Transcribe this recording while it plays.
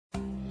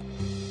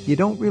You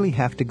don't really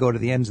have to go to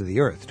the ends of the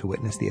earth to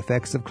witness the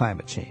effects of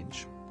climate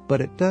change, but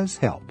it does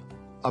help.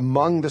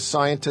 Among the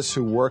scientists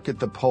who work at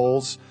the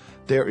poles,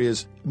 there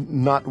is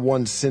not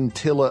one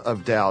scintilla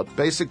of doubt.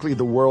 Basically,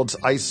 the world's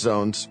ice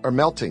zones are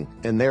melting,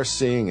 and they're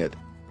seeing it.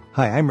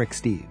 Hi, I'm Rick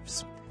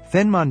Steves.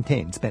 Fen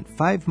Montaigne spent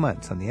 5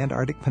 months on the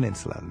Antarctic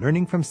Peninsula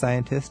learning from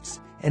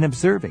scientists and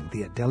observing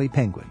the Adelie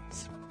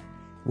penguins.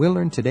 We'll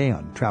learn today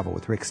on Travel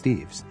with Rick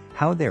Steves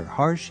how their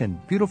harsh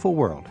and beautiful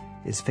world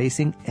is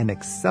facing an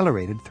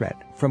accelerated threat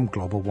from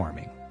global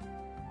warming.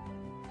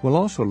 We'll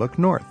also look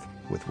north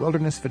with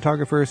wilderness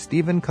photographer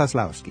Stephen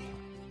Kozlowski.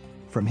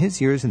 From his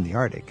years in the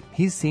Arctic,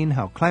 he's seen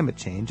how climate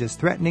change is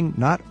threatening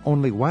not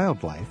only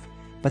wildlife,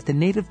 but the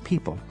native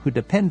people who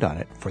depend on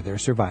it for their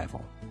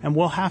survival. And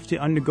we'll have to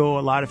undergo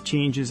a lot of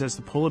changes as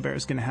the polar bear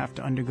is going to have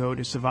to undergo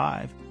to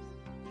survive.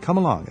 Come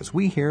along as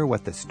we hear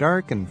what the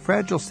stark and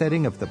fragile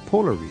setting of the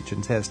polar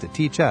regions has to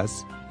teach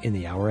us in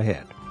the hour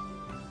ahead.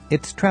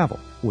 It's Travel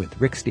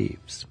with Rick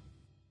Steves.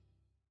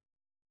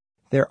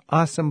 They're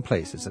awesome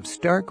places of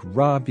stark,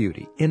 raw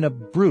beauty in a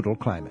brutal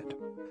climate.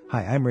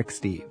 Hi, I'm Rick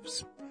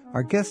Steves.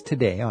 Our guests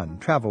today on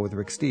Travel with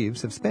Rick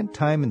Steves have spent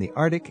time in the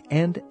Arctic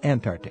and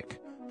Antarctic,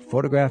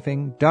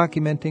 photographing,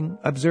 documenting,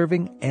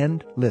 observing,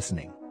 and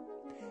listening.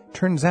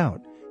 Turns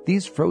out,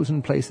 these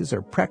frozen places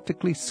are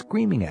practically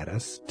screaming at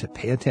us to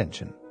pay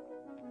attention.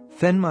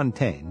 Fen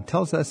Montaigne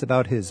tells us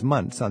about his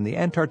months on the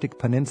Antarctic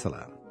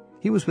Peninsula.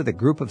 He was with a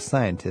group of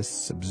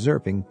scientists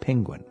observing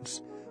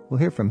penguins.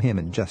 We'll hear from him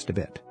in just a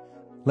bit.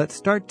 Let's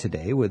start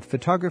today with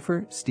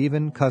photographer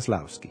Stephen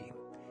Kozlowski.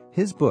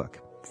 His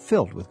book,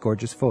 filled with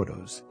gorgeous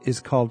photos,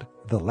 is called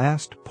The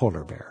Last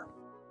Polar Bear.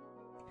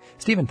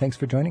 Stephen, thanks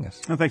for joining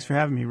us. Oh, thanks for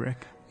having me,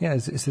 Rick. Yeah,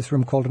 is this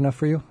room cold enough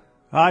for you?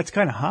 It's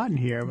kind of hot in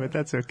here, but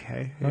that's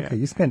okay. Okay, Yeah.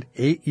 you spent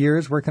 8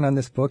 years working on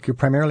this book. You're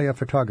primarily a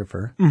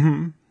photographer.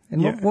 Mm-hmm.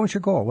 And Yeah. what was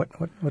your goal?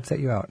 What set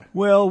you out?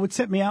 Well, what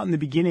set me out in the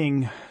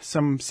beginning,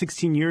 some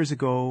 16 years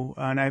ago,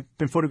 and I've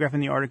been photographing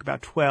the Arctic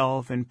about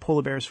 12 and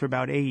polar bears for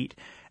about 8.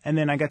 And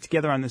then I got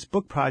together on this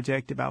book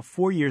project about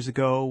 4 years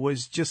ago,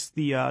 was just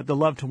the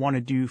love to want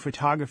to do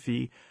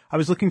photography. I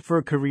was looking for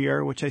a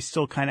career, which I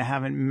still kind of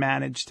haven't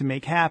managed to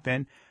make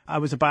happen. I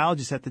was a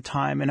biologist at the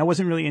time, and I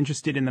wasn't really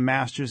interested in the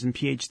master's and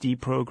PhD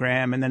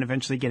program and then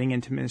eventually getting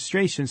into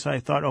administration. So I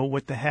thought, oh,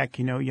 what the heck,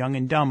 young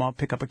and dumb, I'll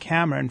pick up a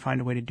camera and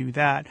find a way to do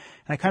that.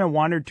 And I kind of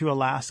wandered to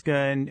Alaska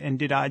and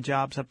did odd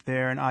jobs up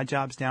there and odd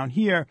jobs down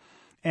here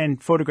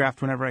and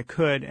photographed whenever I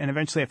could. And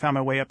eventually I found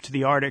my way up to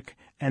the Arctic.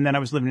 And then I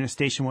was living in a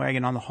station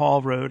wagon on the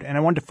Hall Road, and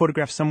I wanted to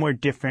photograph somewhere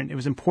different. It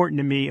was important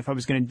to me if I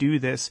was going to do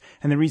this.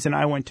 And the reason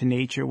I went to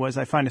nature was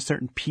I find a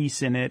certain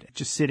peace in it,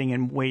 just sitting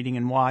and waiting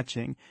and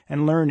watching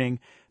and learning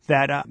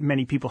that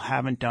many people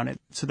haven't done it.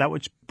 So that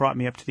which brought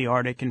me up to the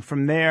Arctic. And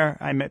from there,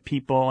 I met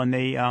people, and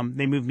they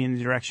moved me in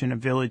the direction of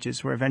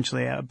villages, where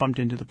eventually I bumped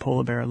into the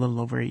polar bear a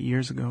little over 8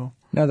 years ago.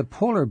 Now, the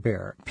polar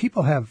bear,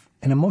 people have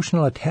an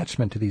emotional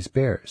attachment to these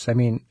bears. I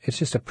mean, it's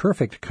just a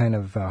perfect kind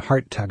of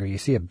heart tugger. You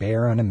see a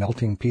bear on a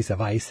melting piece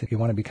of ice if you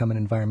want to become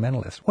an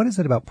environmentalist. What is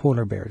it about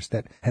polar bears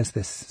that has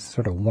this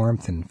sort of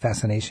warmth and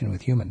fascination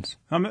with humans?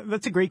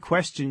 That's a great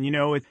question.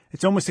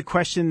 It's almost a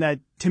question that,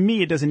 to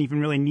me, it doesn't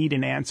even really need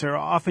an answer.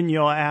 Often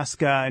you'll ask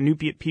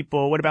Inupiat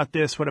people, what about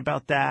this, what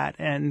about that?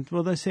 And,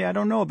 well, they say, I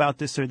don't know about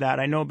this or that.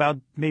 I know about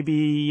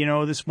maybe,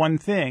 this one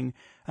thing.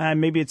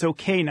 Maybe it's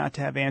okay not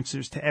to have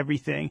answers to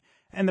everything.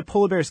 And the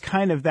polar bear is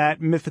kind of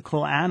that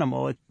mythical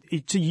animal.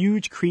 It's a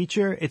huge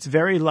creature. It's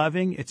very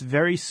loving. It's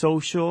very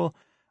social.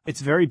 It's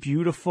very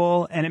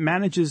beautiful. And it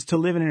manages to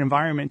live in an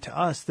environment to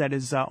us that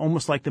is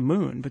almost like the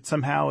moon, but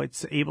somehow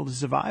it's able to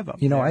survive up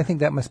there. I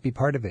think that must be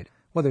part of it.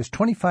 Well, there's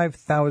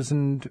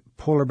 25,000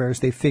 polar bears,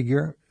 they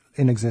figure,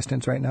 in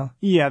existence right now.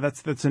 Yeah,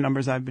 that's the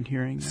numbers I've been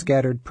hearing.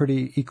 Scattered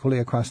pretty equally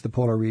across the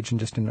polar region,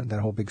 just in that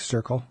whole big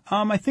circle.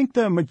 I think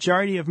the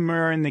majority of them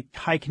are in the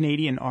high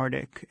Canadian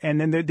Arctic, and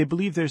then they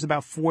believe there's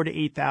about 4,000 to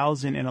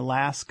 8,000 in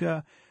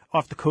Alaska,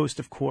 off the coast,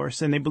 of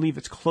course, and they believe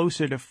it's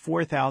closer to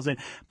 4,000.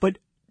 But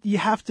you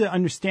have to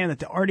understand that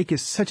the Arctic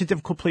is such a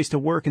difficult place to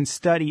work and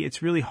study.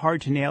 It's really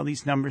hard to nail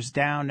these numbers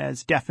down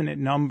as definite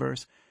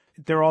numbers.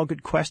 They're all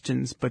good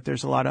questions, but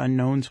there's a lot of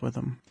unknowns with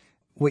them.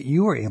 What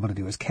you were able to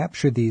do is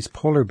capture these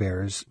polar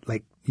bears,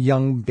 like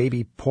young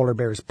baby polar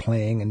bears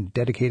playing and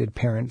dedicated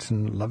parents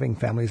and loving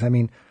families. I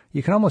mean,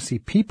 you can almost see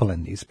people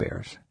in these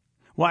bears.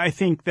 Well, I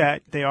think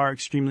that they are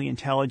extremely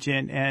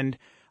intelligent, and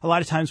a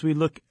lot of times we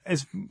look,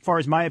 as far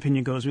as my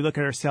opinion goes, we look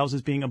at ourselves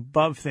as being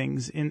above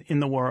things in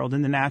the world,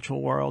 in the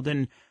natural world.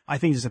 And I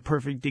think it's a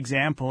perfect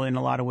example in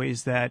a lot of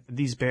ways that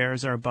these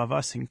bears are above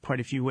us in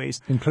quite a few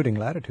ways. Including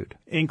latitude.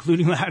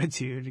 Including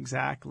latitude,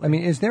 exactly. I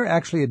mean, is there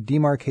actually a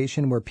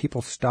demarcation where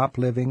people stop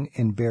living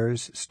and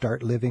bears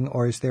start living?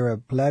 Or is there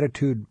a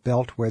latitude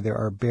belt where there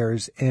are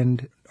bears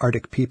and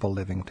Arctic people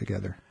living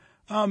together?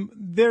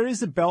 There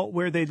is a belt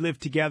where they live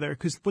together,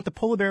 because what the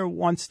polar bear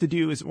wants to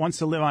do is it wants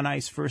to live on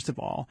ice, first of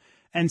all.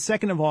 And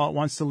second of all, it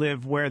wants to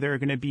live where they're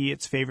going to be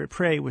its favorite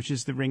prey, which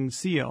is the ringed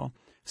seal.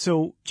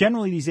 So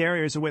generally these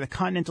areas are where the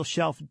continental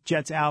shelf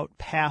jets out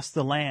past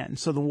the land,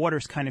 so the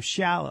water's kind of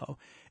shallow.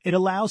 it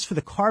allows for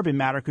the carbon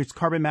matter, because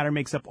carbon matter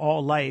makes up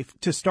all life,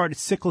 to start a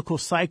cyclical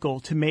cycle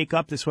to make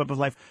up this web of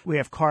life. We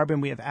have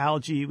carbon, we have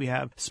algae, we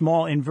have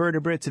small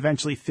invertebrates,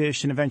 eventually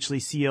fish, and eventually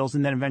seals,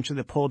 and then eventually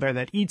the polar bear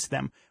that eats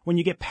them. When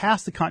you get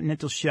past the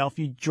continental shelf,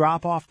 you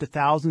drop off to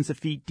thousands of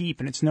feet deep,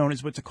 and it's known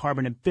as what's a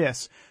carbon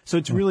abyss. So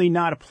it's really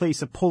not a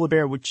place a polar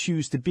bear would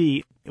choose to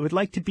be. It would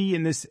like to be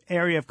in this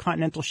area of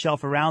continental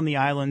shelf around the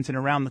islands and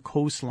around the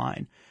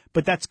coastline.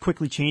 But that's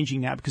quickly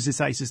changing now because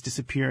this ice is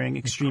disappearing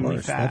extremely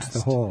fast.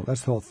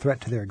 That's the whole threat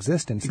to their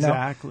existence.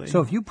 Exactly. Now, so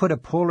if you put a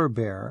polar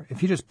bear,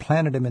 if you just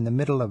planted him in the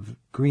middle of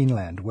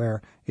Greenland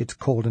where it's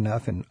cold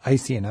enough and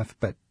icy enough,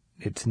 but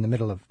it's in the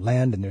middle of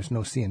land and there's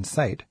no sea in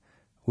sight,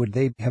 would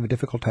they have a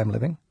difficult time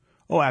living?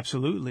 Oh,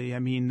 absolutely. I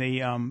mean,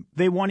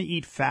 they want to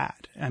eat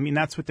fat. I mean,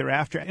 that's what they're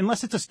after.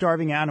 Unless it's a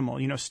starving animal.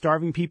 You know,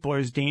 starving people are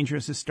as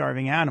dangerous as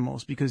starving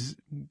animals because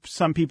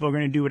some people are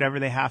going to do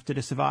whatever they have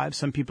to survive.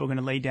 Some people are going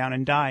to lay down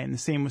and die, and the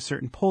same with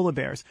certain polar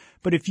bears.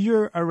 But if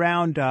you're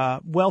around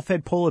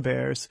well-fed polar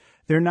bears,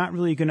 they're not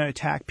really going to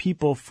attack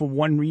people for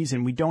one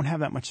reason. We don't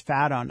have that much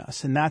fat on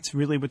us, and that's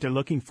really what they're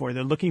looking for.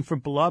 They're looking for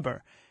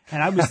blubber.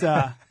 And I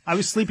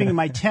was sleeping in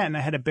my tent, and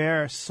I had a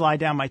bear slide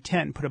down my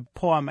tent and put a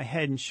paw on my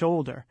head and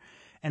shoulder.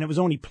 And it was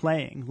only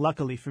playing,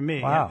 luckily for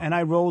me. Wow. And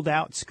I rolled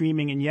out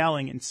screaming and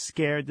yelling and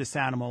scared this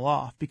animal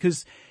off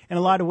because in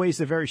a lot of ways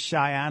they're very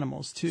shy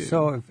animals too.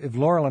 So if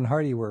Laurel and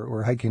Hardy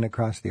were hiking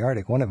across the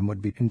Arctic, one of them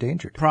would be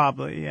endangered.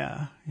 Probably,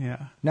 yeah.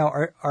 Now,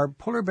 are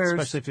polar bears...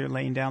 Especially if they're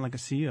laying down like a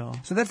seal.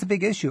 So that's a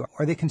big issue.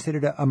 Are they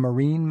considered a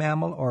marine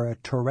mammal or a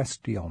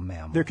terrestrial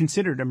mammal? They're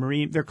considered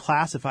they're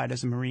classified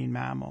as a marine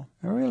mammal.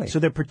 Oh, really? So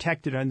they're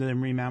protected under the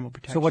Marine Mammal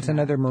Protection So what's Act.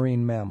 another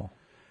marine mammal?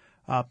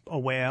 A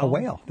whale. A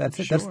whale. That's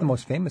it. Sure. That's the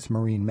most famous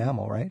marine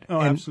mammal, right? Oh,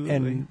 absolutely.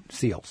 And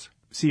seals.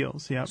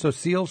 Seals, yeah. So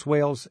seals,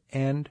 whales,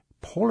 and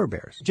polar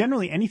bears.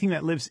 Generally, anything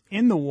that lives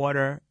in the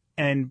water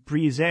and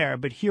breathes air.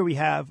 But here we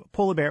have a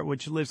polar bear,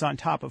 which lives on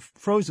top of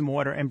frozen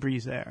water and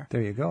breathes air.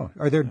 There you go.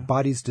 Are their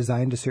bodies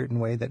designed a certain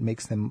way that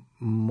makes them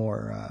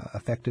more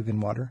effective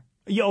in water?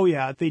 Oh,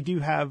 yeah. They do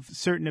have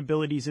certain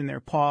abilities in their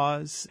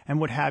paws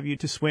and what have you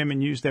to swim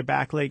and use their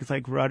back legs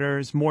like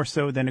rudders, more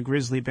so than a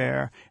grizzly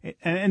bear.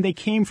 And they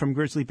came from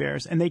grizzly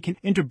bears, and they can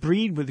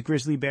interbreed with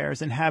grizzly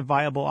bears and have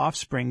viable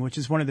offspring, which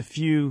is one of the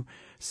few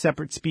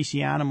separate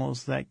species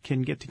animals that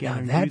can get together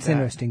and do that. That's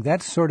interesting.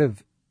 That's sort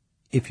of,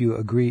 if you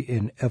agree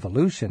in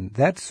evolution,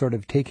 that's sort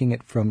of taking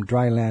it from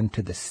dry land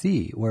to the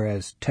sea,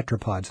 whereas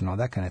tetrapods and all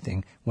that kind of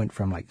thing went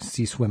from like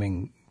sea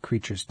swimming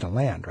creatures to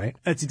land, right?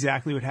 That's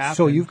exactly what happened.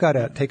 So you've got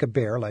to take a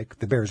bear, like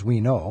the bears we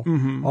know.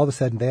 Mm-hmm. All of a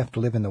sudden, they have to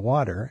live in the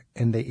water,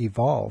 and they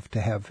evolve to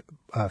have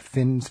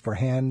fins for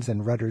hands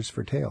and rudders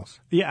for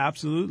tails. Yeah,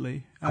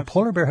 absolutely. A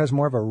polar bear has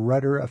more of a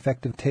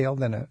rudder-effective tail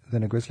than a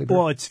grizzly bear?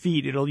 Well, its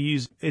feet. It'll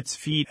use its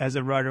feet as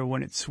a rudder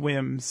when it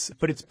swims.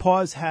 But its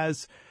paws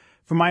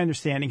from my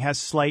understanding, has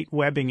slight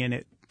webbing in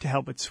it to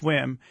help it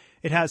swim.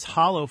 It has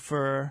hollow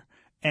fur.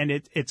 And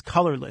it's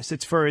colorless.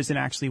 Its fur isn't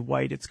actually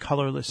white. It's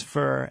colorless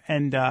fur.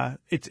 And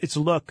its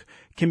look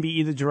can be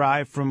either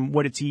derived from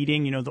what it's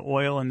eating, you know, the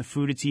oil and the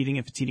food it's eating,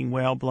 if it's eating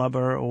whale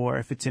blubber, or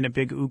if it's in a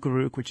big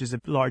ukaruk, which is a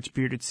large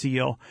bearded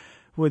seal.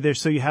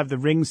 So you have the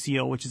ring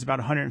seal, which is about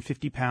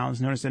 150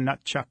 pounds, known as the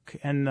nutchuck,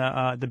 and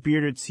the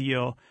bearded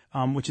seal,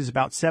 which is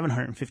about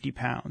 750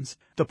 pounds.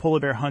 The polar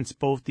bear hunts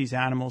both these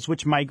animals,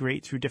 which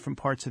migrate through different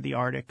parts of the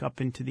Arctic, up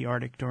into the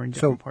Arctic during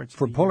different parts of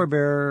the year. So for polar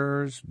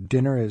bears,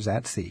 dinner is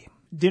at sea?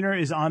 Dinner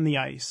is on the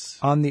ice.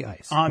 On the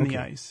ice. On the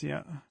ice,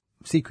 yeah.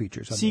 Sea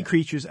creatures. Sea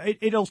creatures.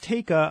 It'll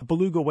take a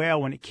beluga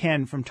whale when it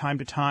can from time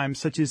to time,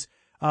 such as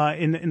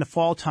in the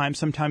fall time.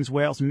 Sometimes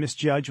whales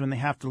misjudge when they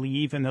have to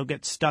leave, and they'll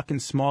get stuck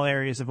in small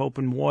areas of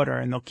open water,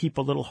 and they'll keep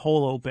a little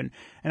hole open.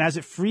 And as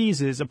it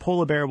freezes, a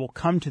polar bear will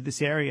come to this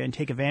area and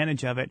take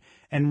advantage of it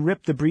and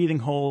rip the breathing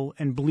hole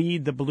and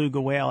bleed the beluga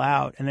whale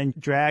out, and then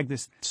drag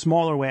this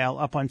smaller whale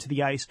up onto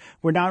the ice,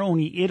 where not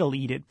only it'll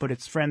eat it, but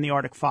its friend the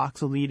Arctic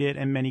fox will eat it,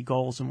 and many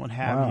gulls and what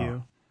have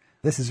you.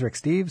 This is Rick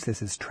Steves.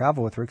 This is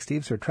Travel with Rick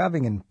Steves. We're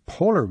traveling in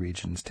polar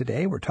regions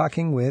today. We're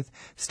talking with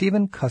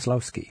Stephen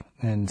Kozlowski.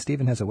 And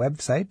Stephen has a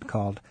website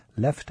called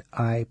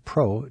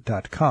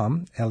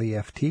lefteyepro.com,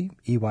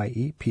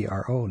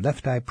 Lefteyepro,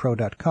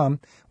 lefteyepro.com,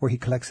 where he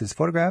collects his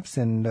photographs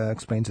and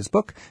explains his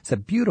book. It's a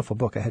beautiful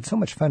book. I had so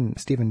much fun,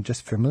 Stephen,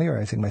 just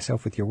familiarizing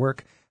myself with your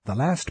work. The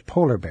Last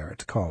Polar Bear,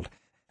 it's called.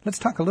 Let's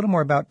talk a little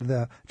more about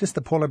the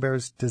polar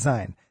bear's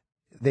design.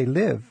 They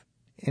live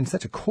in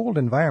such a cold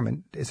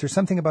environment. Is there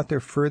something about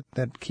their fur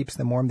that keeps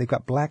them warm? They've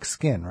got black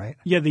skin, right?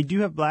 Yeah, they do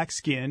have black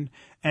skin,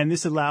 and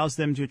this allows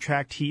them to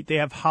attract heat. They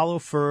have hollow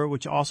fur,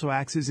 which also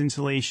acts as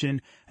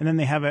insulation, and then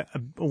they have a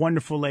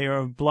wonderful layer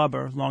of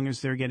blubber, as long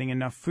as they're getting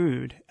enough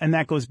food. And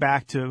that goes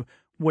back to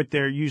what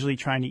they're usually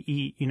trying to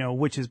eat, you know,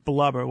 which is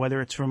blubber, whether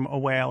it's from a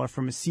whale or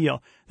from a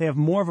seal. They have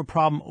more of a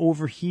problem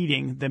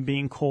overheating than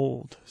being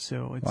cold.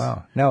 So it's...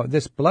 Wow. Now,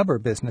 this blubber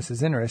business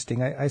is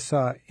interesting. I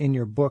saw in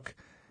your book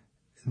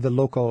the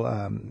local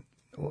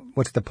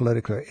what's the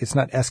political, it's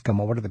not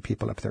Eskimo. What are the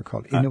people up there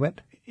called?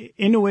 Inuit?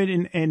 Inuit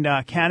in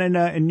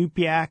Canada,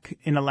 Inupiaq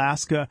in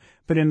Alaska.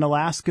 But in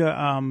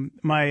Alaska,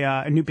 my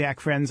Inupiaq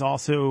friends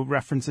also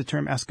reference the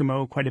term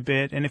Eskimo quite a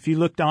bit. And if you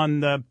looked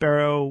on the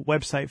Barrow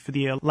website for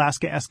the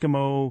Alaska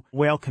Eskimo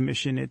Whale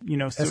Commission,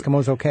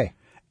 Eskimo's okay.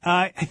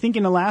 I think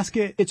in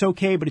Alaska it's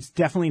okay, but it's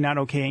definitely not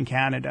okay in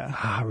Canada.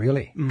 Ah,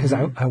 really? Because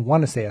I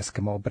want to say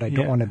Eskimo, but I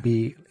don't want to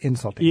be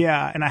insulting.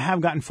 Yeah, and I have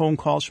gotten phone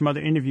calls from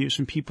other interviews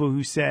from people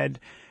who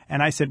said,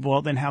 and I said,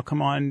 well, then how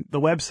come on the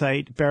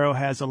website Barrow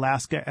has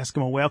Alaska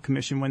Eskimo Whale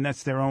Commission when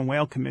that's their own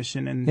whale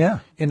commission? And yeah,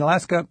 in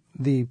Alaska,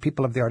 the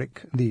people of the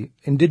Arctic, the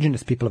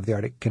indigenous people of the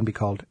Arctic can be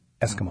called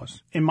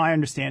Eskimos. In my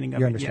understanding of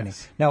Your it, understanding.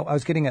 yes. Now, I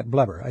was getting at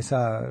blubber. I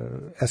saw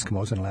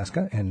Eskimos in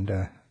Alaska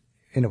and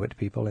Inuit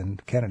people in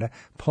Canada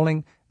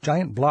pulling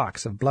giant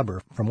blocks of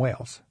blubber from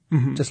whales,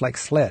 just like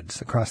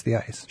sleds across the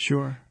ice.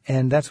 Sure.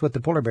 And that's what the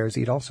polar bears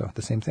eat also,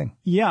 the same thing.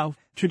 Yeah.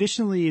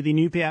 Traditionally, the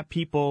Inupiaq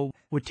people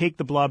would take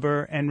the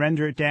blubber and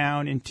render it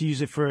down and to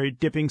use it for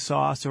dipping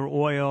sauce or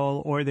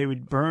oil, or they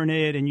would burn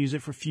it and use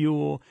it for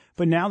fuel.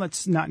 But now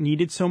that's not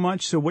needed so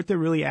much. So what they're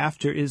really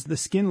after is the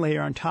skin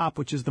layer on top,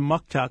 which is the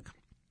muktuk.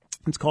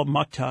 It's called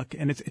muktuk,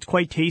 and it's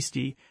quite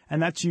tasty,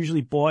 and that's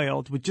usually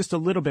boiled with just a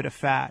little bit of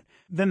fat.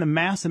 Then the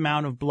mass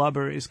amount of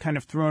blubber is kind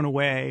of thrown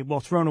away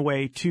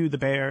to the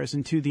bears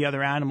and to the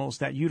other animals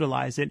that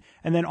utilize it.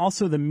 And then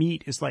also the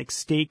meat is like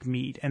steak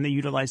meat, and they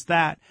utilize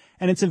that.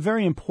 And it's a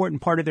very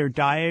important part of their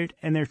diet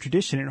and their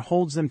tradition. It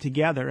holds them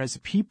together as a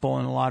people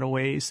in a lot of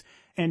ways.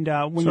 And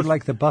when sort of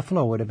like the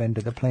buffalo would have been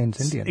to the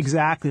Plains Indians.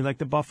 Exactly, like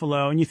the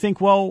buffalo. And you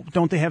think, well,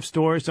 don't they have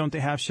stores? Don't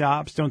they have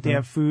shops? Don't they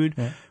have food?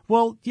 Yeah.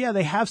 Well, yeah,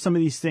 they have some of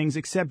these things,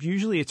 except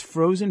usually it's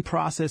frozen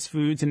processed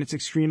foods and it's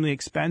extremely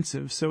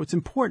expensive. So it's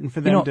important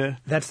for them to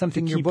that's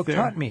something to your book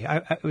taught me.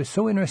 It was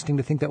so interesting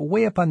to think that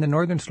way up on the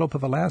northern slope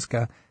of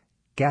Alaska,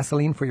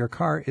 gasoline for your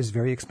car is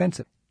very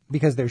expensive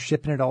because they're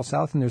shipping it all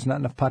south and there's not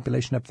enough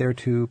population up there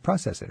to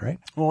process it, right?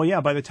 Well,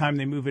 yeah, by the time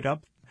they move it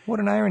up. What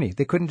an irony.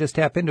 They couldn't just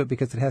tap into it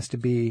because it has to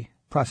be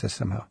processed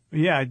somehow.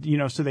 Yeah,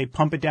 so they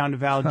pump it down to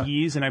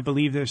Valdez, and I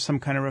believe there's some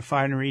kind of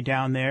refinery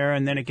down there,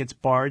 and then it gets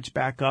barged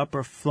back up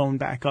or flown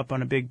back up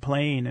on a big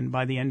plane, and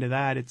by the end of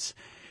that, it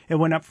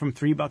went up from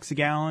 $3 a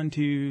gallon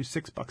to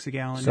 $6 a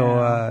gallon. So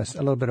a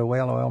little bit of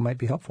whale oil might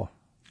be helpful.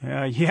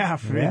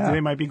 They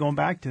might be going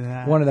back to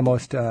that. One of the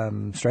most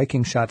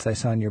striking shots I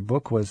saw in your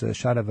book was a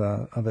shot of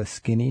a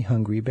skinny,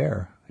 hungry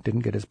bear.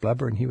 Didn't get his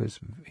blubber, and he was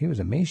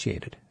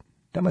emaciated.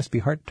 That must be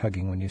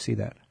heart-tugging when you see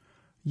that.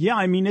 Yeah,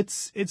 I mean,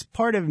 it's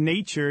part of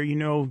nature,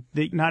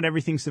 that not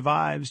everything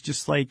survives,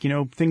 just like,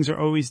 things are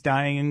always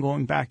dying and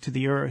going back to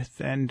the earth.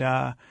 And,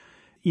 I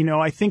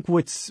think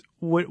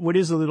what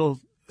is a little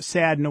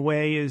sad in a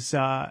way is,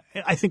 I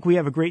think we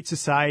have a great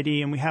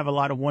society and we have a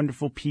lot of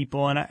wonderful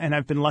people, and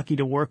I've been lucky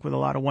to work with a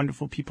lot of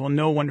wonderful people and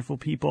know wonderful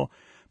people.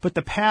 But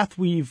the path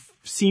we've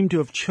seemed to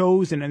have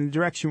chosen and the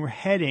direction we're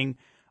heading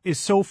is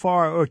so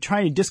far, or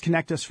trying to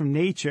disconnect us from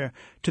nature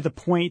to the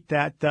point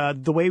that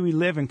the way we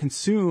live and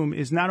consume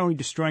is not only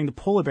destroying the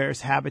polar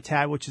bear's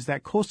habitat, which is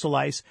that coastal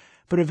ice,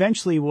 but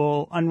eventually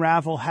will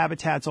unravel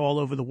habitats all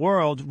over the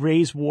world,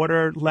 raise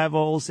water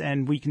levels,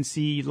 and we can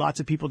see lots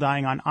of people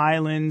dying on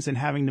islands and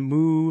having to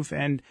move.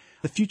 And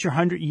the future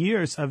 100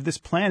 years of this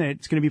planet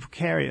is going to be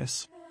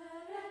precarious.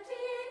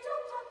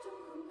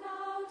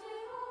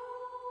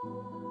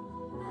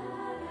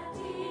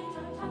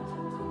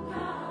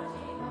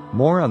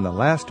 More on The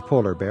Last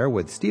Polar Bear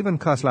with Stephen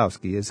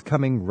Kozlowski is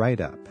coming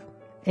right up.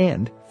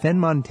 And Fen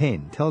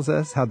Montaigne tells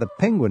us how the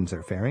penguins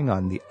are faring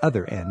on the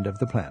other end of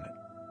the planet.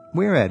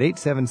 We're at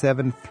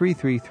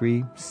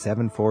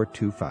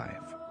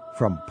 877-333-7425.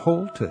 From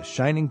pole to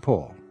shining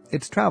pole,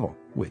 it's Travel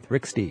with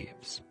Rick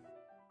Steves.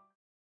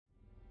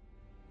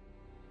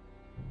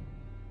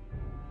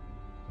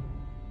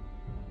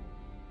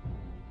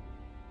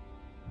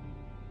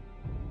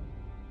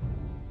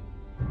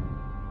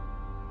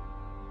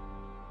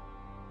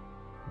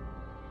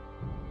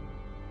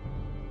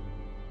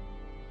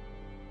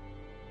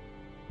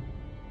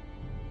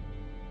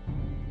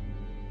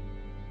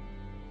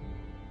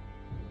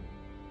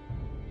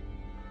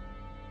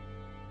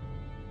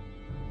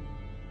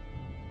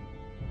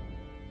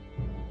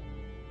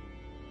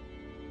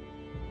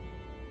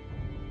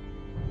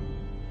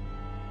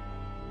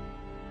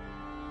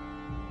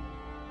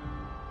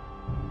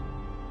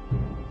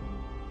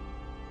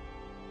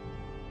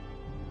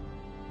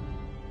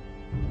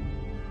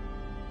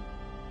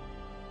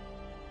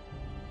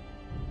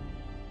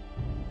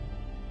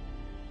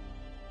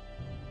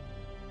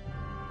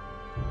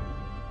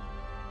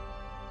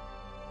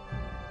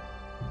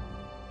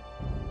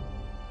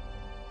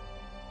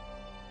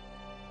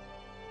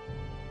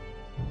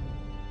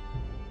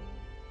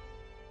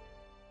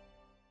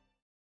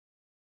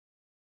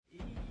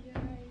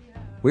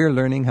 We're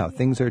learning how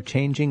things are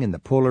changing in the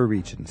polar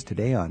regions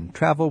today on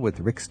Travel with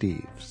Rick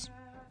Steves.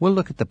 We'll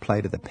look at the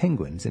plight of the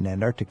penguins in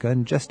Antarctica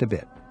in just a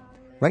bit.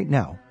 Right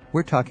now,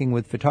 we're talking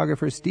with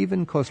photographer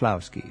Stephen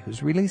Kozlowski,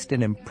 who's released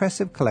an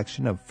impressive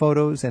collection of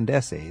photos and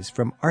essays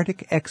from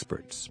Arctic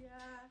experts.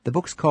 The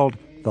book's called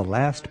The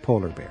Last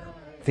Polar Bear,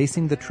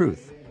 Facing the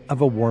Truth of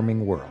a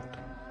Warming World.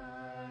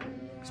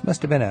 This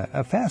must have been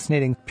a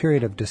fascinating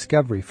period of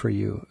discovery for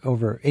you.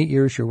 Over 8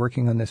 years you're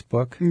working on this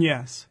book.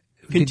 Yes.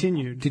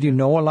 Continued. Did you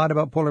know a lot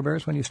about polar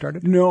bears when you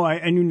started? No,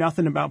 I knew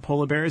nothing about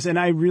polar bears, and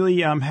I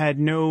really had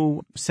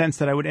no sense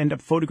that I would end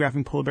up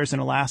photographing polar bears in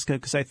Alaska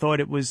because I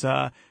thought it was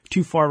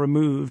too far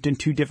removed and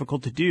too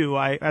difficult to do.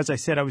 As I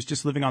said, I was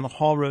just living on the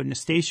haul road in a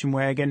station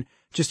wagon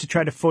just to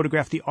try to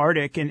photograph the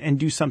Arctic and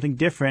do something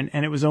different.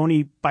 And it was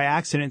only by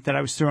accident that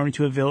I was thrown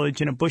into a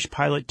village and a bush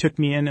pilot took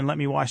me in and let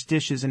me wash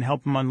dishes and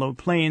help him unload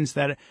planes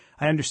that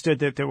I understood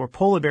that there were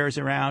polar bears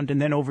around,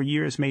 and then over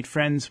years made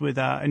friends with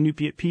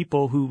Inupiat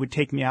people who would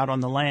take me out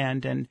on the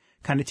land and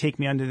kind of take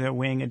me under their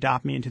wing,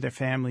 adopt me into their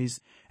families.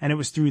 And it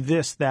was through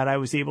this that I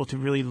was able to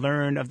really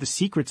learn of the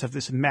secrets of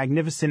this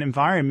magnificent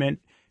environment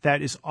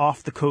that is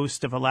off the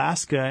coast of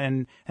Alaska.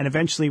 And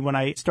eventually when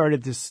I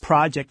started this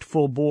project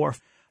full bore,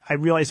 I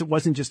realized it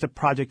wasn't just a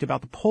project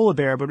about the polar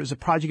bear, but it was a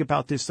project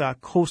about this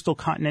coastal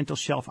continental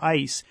shelf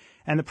ice.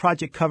 And the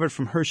project covered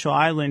from Herschel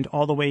Island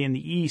all the way in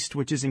the east,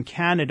 which is in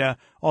Canada,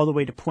 all the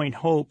way to Point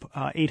Hope,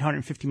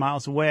 850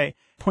 miles away.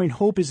 Point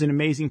Hope is an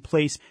amazing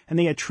place, and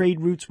they had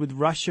trade routes with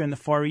Russia and the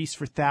Far East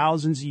for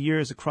thousands of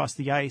years across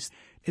the ice.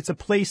 It's a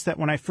place that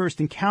when I first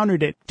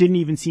encountered it didn't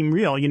even seem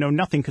real.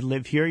 Nothing could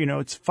live here.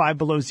 It's 5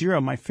 below zero.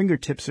 My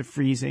fingertips are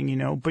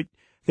freezing, but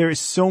there is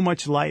so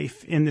much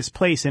life in this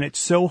place, and it's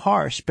so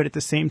harsh, but at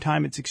the same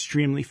time, it's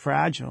extremely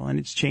fragile, and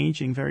it's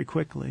changing very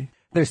quickly.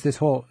 There's this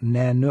whole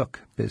Nanook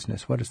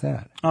business. What is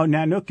that? Oh,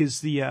 Nanook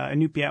is the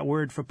Inupiat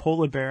word for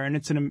polar bear, and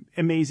it's an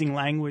amazing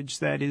language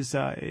that is,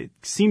 it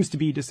seems to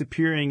be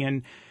disappearing,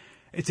 and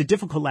it's a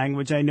difficult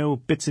language. I know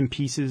bits and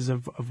pieces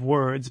of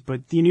words,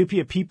 but the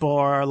Inupiat people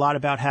are a lot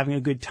about having a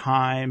good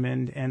time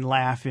and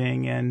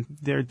laughing, and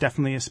they're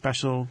definitely a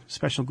special group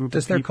of people.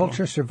 Does their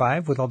culture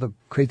survive with all the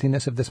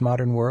craziness of this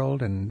modern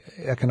world and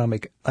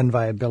economic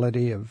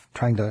unviability of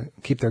trying to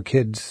keep their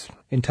kids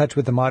in touch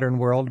with the modern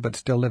world but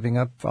still living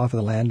up off of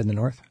the land in the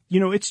north?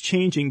 It's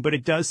changing, but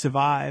it does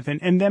survive.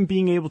 And them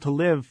being able to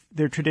live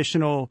their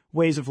traditional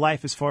ways of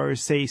life as far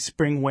as, say,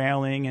 spring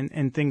whaling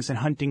and things and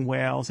hunting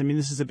whales. I mean,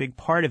 this is a big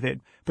part of it.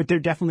 But they're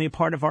definitely a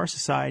part of our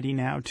society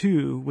now,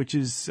 too, which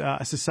is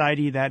a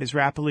society that is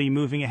rapidly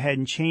moving ahead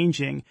and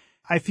changing.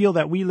 I feel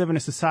that we live in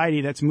a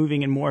society that's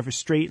moving in more of a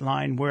straight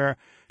line where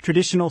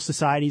traditional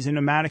societies and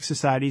nomadic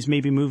societies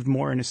maybe moved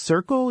more in a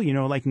circle,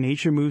 like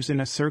nature moves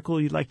in a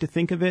circle, you'd like to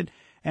think of it.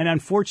 And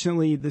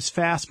unfortunately, this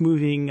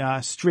fast-moving,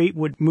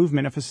 straightward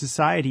movement of a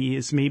society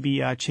is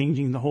maybe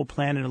changing the whole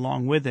planet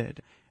along with it.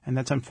 And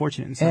that's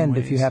unfortunate in some ways. And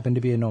if you happen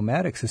to be a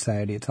nomadic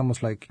society, it's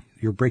almost like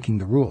you're breaking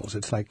the rules.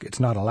 It's like it's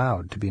not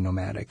allowed to be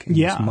nomadic in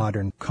this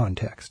modern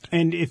context.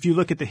 And if you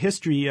look at the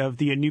history of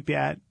the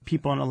Inupiat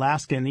people in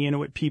Alaska and the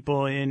Inuit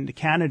people in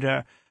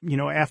Canada,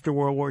 after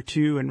World War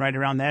II and right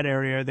around that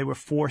area, they were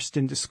forced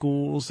into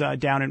schools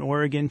down in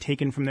Oregon,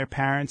 taken from their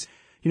parents.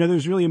 There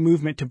was really a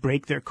movement to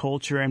break their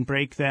culture and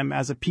break them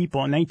as a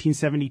people. In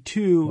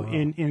 1972, wow.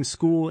 in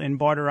school in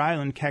Barter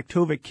Island,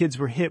 Kaktovik, kids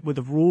were hit with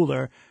a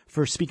ruler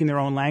for speaking their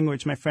own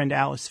language. My friend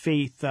Alice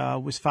Faith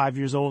was 5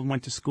 years old and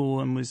went to school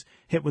and was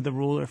hit with a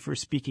ruler for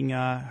speaking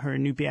her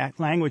Inupiat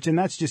language. And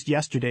that's just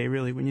yesterday,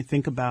 really, when you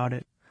think about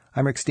it.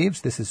 I'm Rick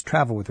Steves. This is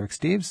Travel with Rick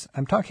Steves.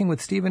 I'm talking with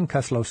Stephen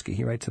Koslowski.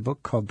 He writes a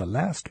book called The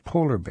Last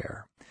Polar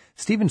Bear.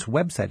 Stephen's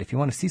website, if you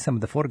want to see some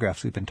of the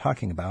photographs we've been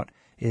talking about,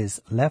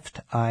 is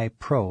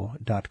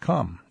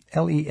lefteyepro.com,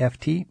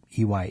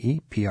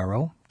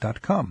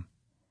 lefteyepro.com.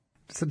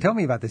 So tell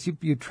me about this.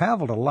 You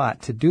traveled a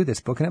lot to do this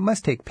book, and it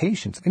must take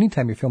patience.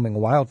 Anytime you're filming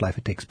wildlife,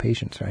 it takes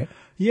patience, right?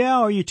 Yeah,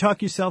 or you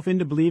talk yourself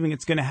into believing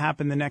it's going to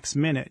happen the next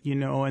minute,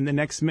 and the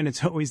next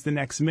minute's always the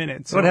next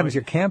minute. So what happens?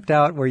 You're camped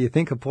out where you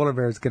think a polar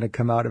bear is going to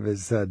come out of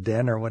his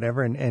den or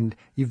whatever, and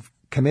you've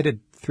committed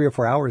 3 or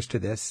 4 hours to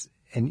this,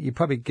 and you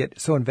probably get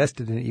so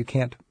invested in it you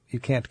can't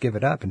give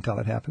it up until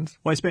it happens.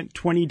 Well, I spent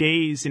 20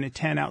 days in a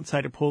tent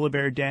outside a polar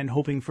bear den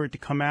hoping for it to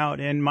come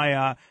out. And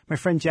my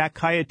friend Jack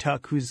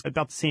Kayatuk, who's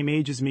about the same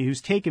age as me,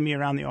 who's taken me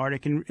around the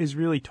Arctic and has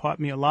really taught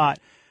me a lot,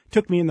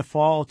 took me in the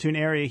fall to an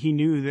area he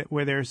knew that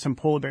where there's some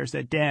polar bears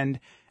that denned.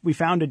 We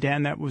found a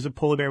den that was a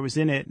polar bear was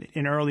in it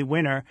in early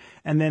winter.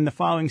 And then the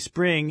following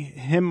spring,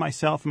 him,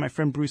 myself, and my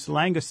friend Bruce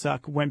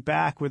Langasuk went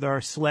back with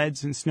our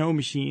sleds and snow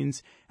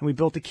machines, and we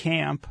built a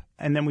camp,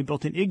 and then we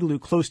built an igloo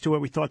close to where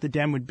we thought the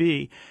den would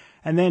be.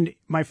 And then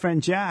my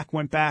friend Jack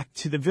went back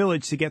to the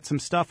village to get some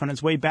stuff. On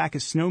his way back,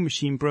 his snow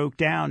machine broke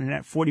down, and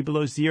at 40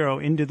 below zero,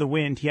 into the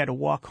wind, he had to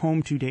walk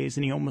home 2 days,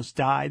 and he almost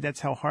died.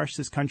 That's how harsh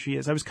this country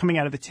is. I was coming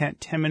out of the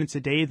tent 10 minutes a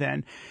day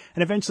then.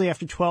 And eventually,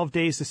 after 12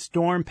 days, the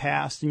storm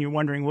passed, and you're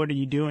wondering, what are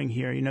you doing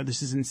here?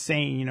 This is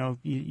insane.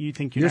 You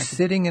think you're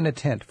sitting in a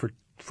tent for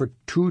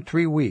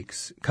 2-3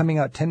 weeks, coming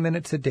out 10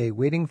 minutes a day,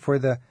 waiting for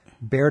the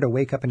bear to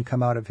wake up and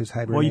come out of his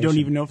hibernation. Well, you don't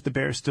even know if the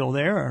bear's still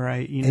there,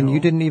 right? And you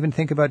didn't even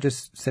think about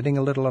just setting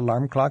a little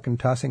alarm clock and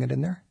tossing it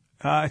in there?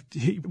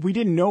 We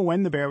didn't know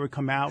when the bear would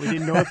come out. We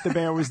didn't know if the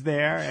bear was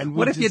there. And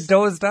what if you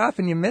dozed off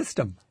and you missed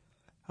him?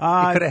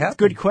 It could have happened.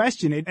 Good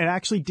question. It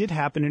actually did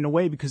happen in a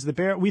way because the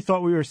bear, we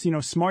thought we were,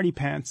 smarty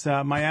pants,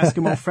 my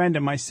Eskimo friend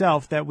and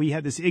myself, that we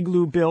had this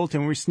igloo built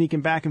and we were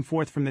sneaking back and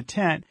forth from the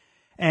tent.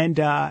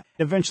 And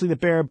eventually the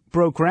bear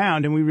broke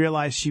ground and we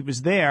realized she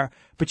was there,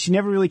 but she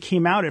never really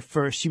came out at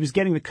first. She was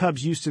getting the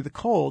cubs used to the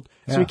cold.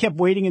 So we kept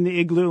waiting in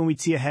the igloo and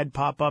we'd see a head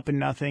pop up and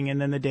nothing,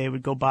 and then the day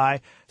would go by.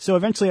 So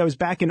eventually I was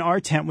back in our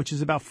tent, which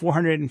is about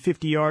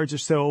 450 yards or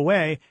so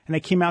away, and I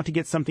came out to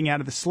get something out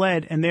of the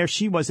sled, and there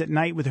she was at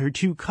night with her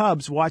 2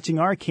 cubs watching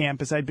our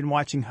camp as I'd been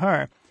watching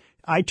her.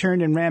 I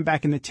turned and ran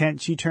back in the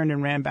tent. She turned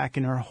and ran back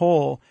in her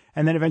hole.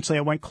 And then eventually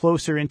I went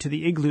closer into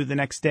the igloo the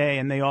next day,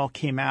 and they all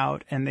came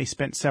out, and they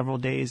spent several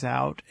days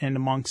out and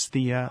amongst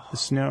the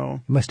snow.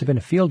 It must have been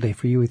a field day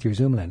for you with your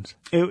zoom lens.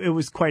 It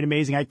was quite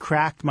amazing. I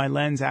cracked my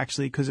lens,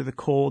 actually, because of the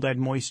cold. I had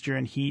moisture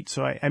and heat.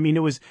 So, I mean,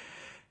 it was...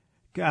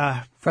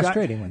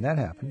 frustrating when that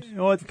happens.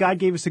 Well, God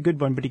gave us a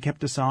good one, but he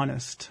kept us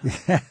honest.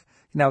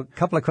 Now, a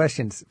couple of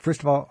questions.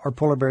 First of all, are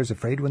polar bears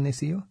afraid when they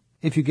see you?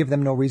 If you give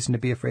them no reason to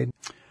be afraid?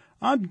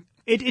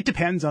 It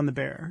depends on the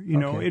bear. You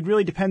know, it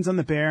really depends on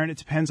the bear, and it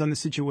depends on the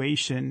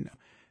situation.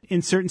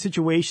 In certain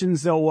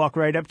situations, they'll walk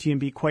right up to you and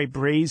be quite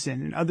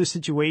brazen. In other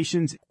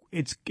situations,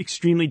 it's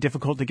extremely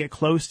difficult to get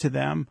close to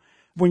them.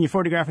 When you're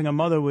photographing a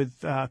mother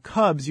with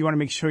cubs, you want to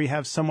make sure you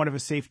have somewhat of a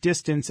safe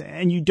distance,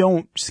 and you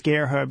don't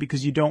scare her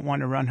because you don't want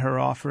to run her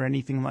off or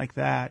anything like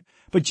that.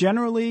 But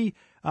generally,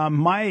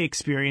 my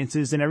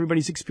experiences, and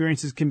everybody's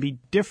experiences can be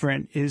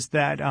different, is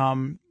that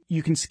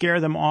you can scare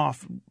them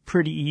off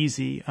pretty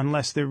easy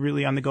unless they're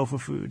really on the go for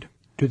food.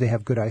 Do they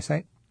have good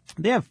eyesight?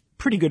 They have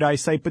pretty good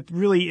eyesight, but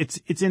really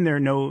it's in their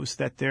nose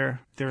that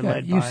they're led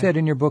by. You said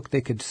in your book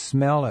they could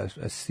smell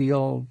a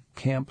seal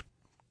camp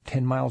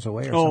 10 miles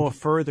away or something. Oh,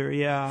 further,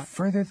 yeah.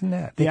 Further than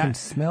that. They can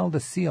smell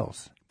the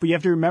seals. But you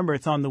have to remember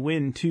it's on the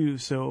wind, too,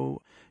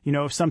 so...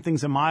 if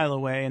something's a mile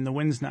away and the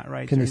wind's not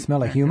right. Can they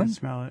smell a human?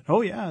 Smell it.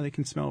 Oh, yeah, they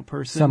can smell a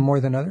person. Some more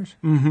than others?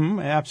 Mm-hmm,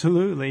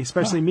 absolutely,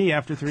 especially me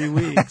after 3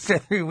 weeks. After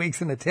 3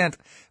 weeks in the tent.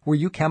 Were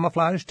you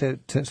camouflaged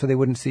so they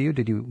wouldn't see you?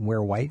 Did you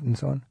wear white and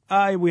so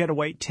on? We had a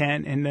white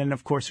tent, and then,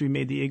 of course, we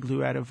made the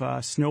igloo out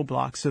of snow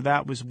blocks, so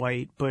that was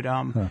white. But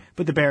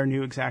the bear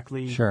knew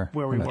exactly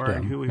where we were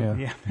and who we were.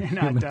 Yeah, they're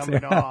not dumb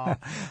at all.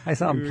 I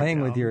saw him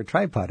playing with your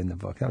tripod in the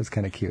book. That was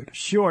kind of cute.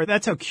 Sure,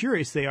 that's how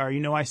curious they are.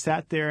 I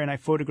sat there and I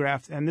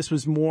photographed, and this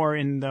was more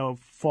in the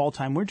fall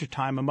time, winter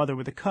time, a mother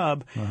with a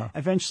cub.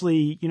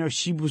 Eventually,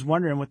 she was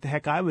wondering what the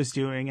heck I was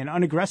doing, and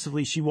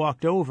unaggressively she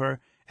walked over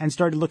and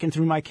started looking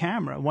through my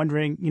camera,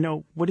 wondering,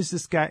 what is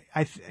this guy?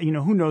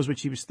 Who knows what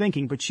she was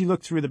thinking, but she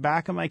looked through the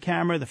back of my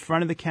camera, the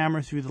front of the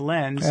camera, through the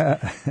lens,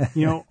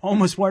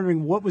 almost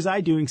wondering what was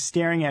I doing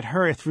staring at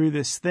her through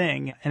this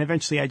thing. And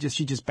eventually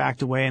she just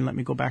backed away and let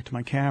me go back to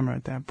my camera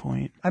at that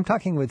point. I'm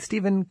talking with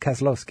Stephen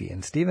Kozlowski,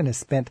 and Stephen has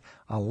spent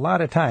a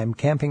lot of time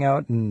camping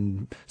out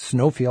in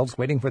snowfields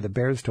waiting for the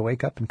bears to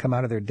wake up and come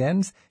out of their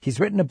dens. He's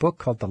written a book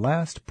called The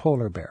Last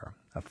Polar Bear,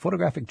 a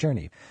photographic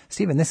journey.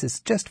 Stephen, this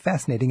is just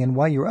fascinating. And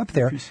while you're up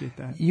there,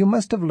 you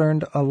must have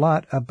learned a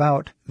lot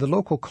about the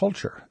local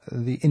culture,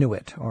 the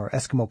Inuit or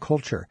Eskimo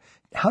culture.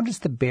 How does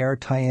the bear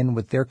tie in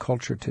with their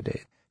culture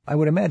today? I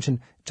would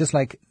imagine, just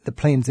like the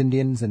Plains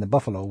Indians and the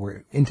buffalo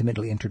were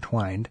intimately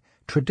intertwined,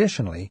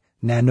 traditionally,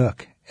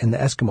 Nanook and the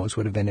Eskimos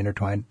would have been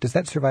intertwined. Does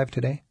that survive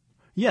today?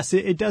 Yes,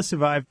 it does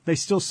survive. They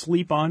still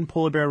sleep on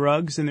polar bear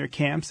rugs in their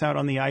camps out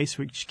on the ice,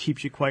 which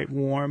keeps you quite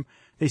warm.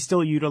 They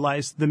still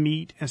utilize the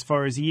meat as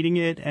far as eating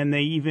it, and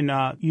they even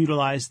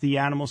utilize the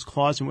animal's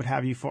claws and what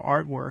have you for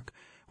artwork,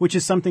 which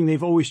is something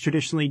they've always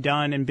traditionally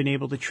done and been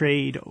able to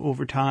trade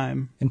over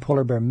time. And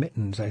polar bear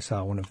mittens, I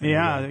saw one of them.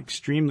 Yeah,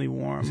 extremely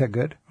warm. Is that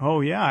good?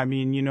 Oh, yeah. I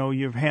mean,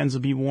 your hands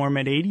will be warm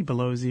at 80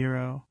 below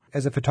zero.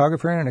 As a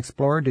photographer and an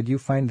explorer, did you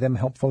find them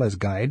helpful as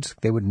guides?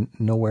 They would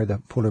know where the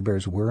polar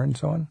bears were and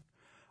so on?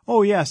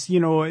 Oh, yes.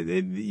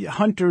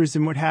 Hunters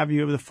and what have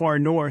you of the far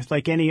north,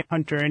 like any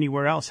hunter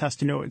anywhere else, has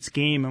to know its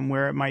game and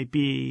where it might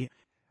be.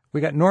 We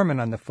got Norman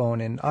on the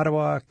phone in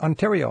Ottawa,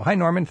 Ontario. Hi,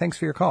 Norman. Thanks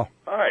for your call.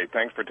 Hi.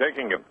 Thanks for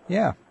taking it.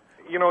 Yeah.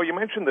 You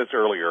mentioned this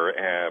earlier,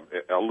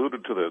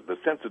 alluded to the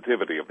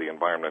sensitivity of the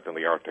environment in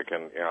the Arctic,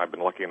 and I've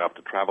been lucky enough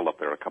to travel up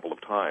there a couple of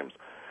times.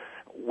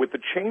 With the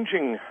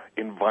changing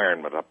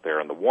environment up there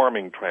and the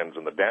warming trends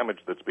and the damage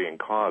that's being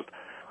caused,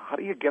 how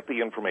do you get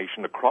the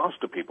information across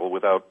to people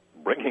without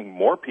bringing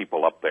more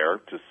people up there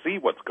to see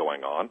what's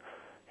going on,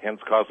 hence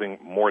causing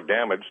more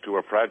damage to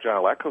a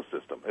fragile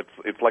ecosystem?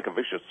 It's like a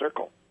vicious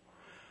circle.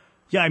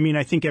 Yeah, I mean,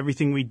 I think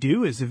everything we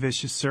do is a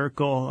vicious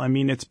circle. I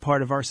mean, it's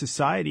part of our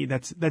society.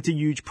 That's a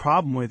huge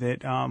problem with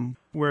it.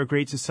 We're a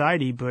great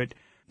society, but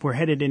we're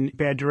headed in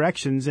bad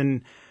directions.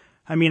 And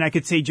I mean, I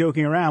could say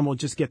joking around, we'll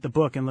just get the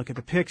book and look at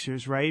the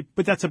pictures, right?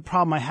 But that's a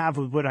problem I have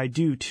with what I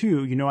do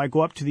too. I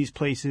go up to these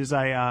places,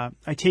 I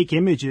take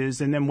images,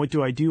 and then what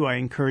do? I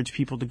encourage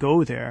people to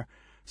go there.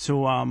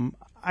 So,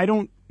 I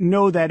don't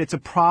know that it's a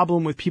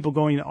problem with people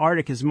going to the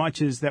Arctic as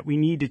much as that we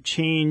need to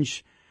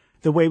change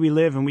the way we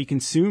live and we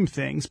consume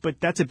things. But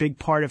that's a big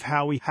part of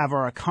how we have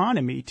our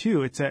economy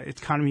too. It's an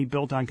economy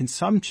built on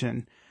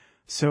consumption.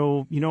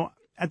 So,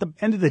 at the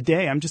end of the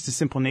day, I'm just a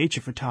simple nature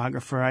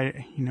photographer.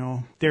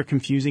 They're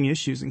confusing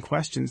issues and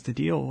questions to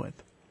deal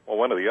with. Well,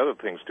 one of the other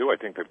things, too, I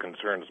think that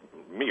concerns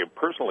me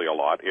personally a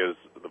lot is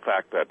the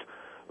fact that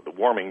the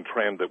warming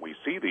trend that we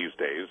see these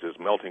days is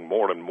melting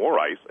more and more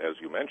ice, as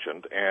you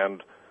mentioned,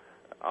 and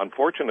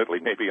unfortunately,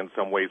 maybe in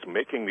some ways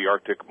making the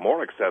Arctic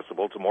more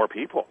accessible to more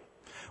people.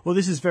 Well,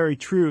 this is very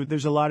true.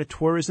 There's a lot of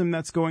tourism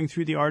that's going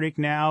through the Arctic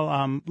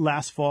now.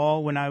 Last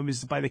fall, when I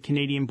was by the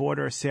Canadian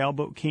border, a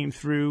sailboat came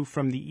through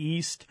from the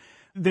east.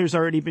 There's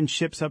already been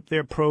ships up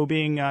there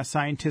probing,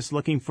 scientists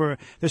looking for,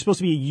 there's supposed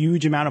to be a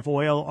huge amount of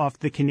oil off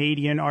the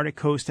Canadian Arctic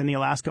coast and the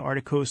Alaska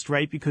Arctic coast,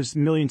 right? Because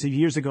millions of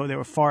years ago there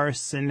were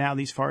forests, and now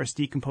these forests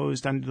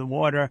decomposed under the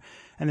water,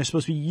 and there's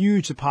supposed to be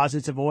huge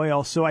deposits of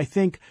oil. So I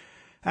think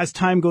as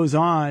time goes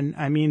on,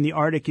 the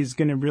Arctic is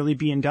going to really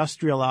be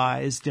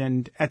industrialized,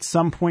 and at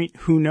some point,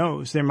 who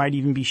knows, there might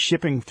even be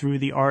shipping through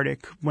the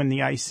Arctic when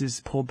the ice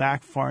is pulled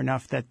back far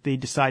enough that they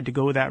decide to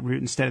go that route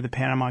instead of the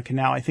Panama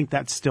Canal. I think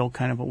that's still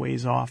kind of a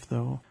ways off,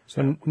 though.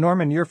 So,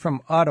 Norman, you're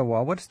from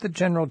Ottawa. What's the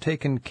general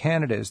take in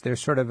Canada? Is there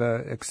sort of a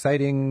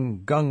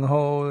exciting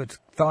gung-ho, it's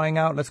thawing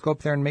out, let's go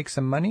up there and make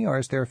some money, or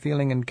is there a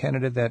feeling in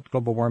Canada that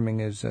global warming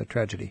is a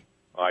tragedy?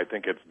 I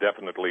think it's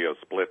definitely a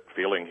split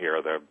feeling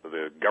here.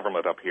 The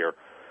government up here,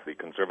 the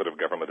Conservative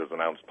government, has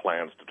announced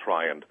plans to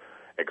try and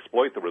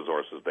exploit the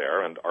resources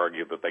there and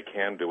argue that they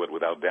can do it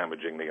without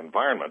damaging the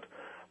environment.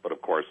 But,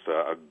 of course,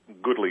 a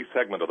goodly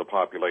segment of the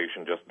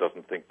population just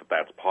doesn't think that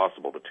that's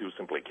possible. The two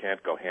simply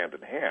can't go hand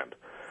in hand.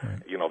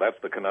 Right.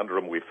 That's the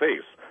conundrum we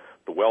face.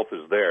 The wealth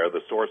is there.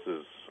 The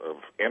sources of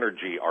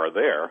energy are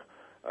there.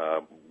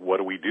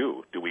 What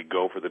do? Do we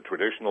go for the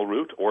traditional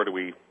route, or do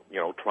we,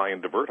 try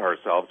and divert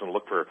ourselves and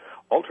look for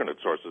alternate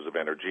sources of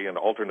energy and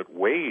alternate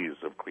ways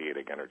of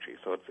creating energy?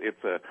 So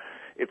it's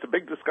a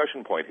big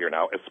discussion point here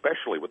now,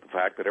 especially with the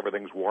fact that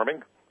everything's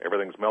warming,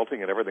 everything's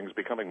melting, and everything's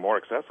becoming more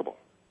accessible.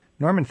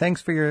 Norman,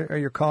 thanks for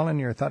your call and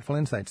your thoughtful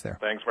insights there.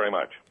 Thanks very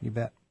much. You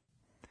bet.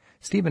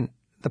 Stephen,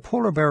 the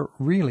polar bear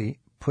really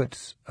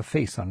puts a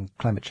face on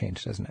climate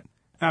change, doesn't it?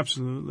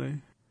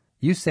 Absolutely.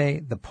 You say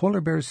the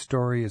polar bear's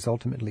story is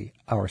ultimately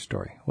our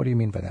story. What do you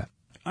mean by that?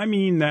 I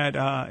mean that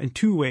in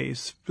two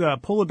ways. The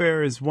polar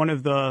bear is one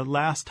of the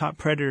last top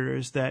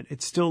predators that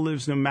it still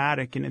lives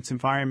nomadic in its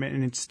environment,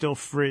 and it's still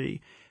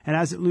free. And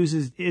as it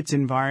loses its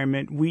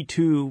environment, we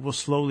too will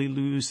slowly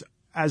lose,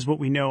 as what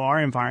we know,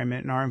 our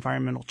environment and our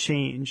environmental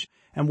change.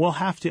 And we'll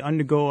have to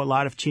undergo a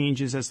lot of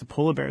changes as the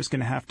polar bear is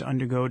going to have to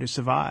undergo to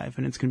survive,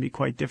 and it's going to be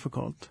quite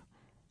difficult.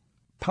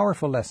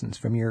 Powerful lessons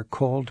from your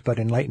cold but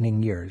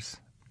enlightening years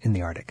in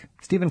the Arctic.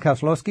 Stephen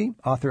Kozlowski,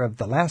 author of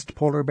The Last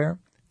Polar Bear,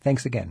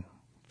 thanks again.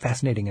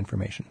 Fascinating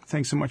information.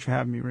 Thanks so much for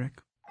having me,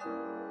 Rick.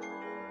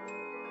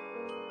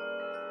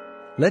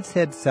 Let's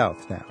head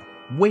south now,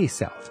 way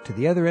south to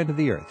the other end of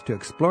the Earth to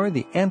explore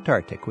the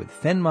Antarctic with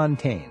Fen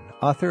Montaigne,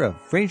 author of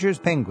Fraser's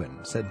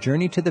Penguins, A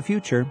Journey to the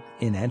Future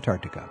in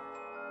Antarctica.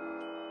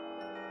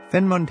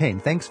 Fen Montaigne,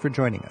 thanks for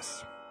joining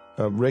us.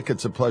 Rick,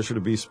 it's a pleasure to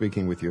be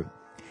speaking with you.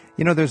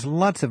 There's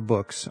lots of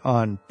books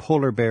on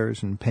polar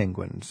bears and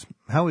penguins.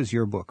 How is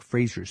your book,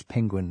 Fraser's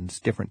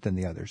Penguins, different than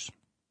the others?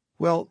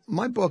 Well,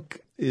 my book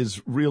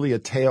is really a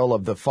tale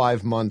of the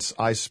 5 months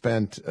I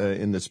spent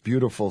in this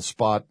beautiful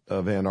spot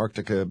of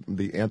Antarctica,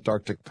 the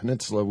Antarctic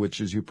Peninsula,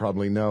 which, as you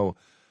probably know,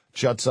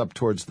 juts up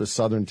towards the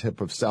southern tip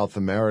of South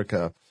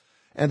America.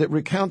 And it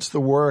recounts the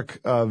work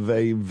of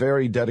a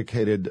very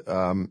dedicated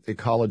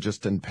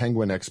ecologist and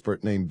penguin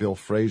expert named Bill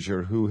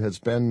Fraser, who has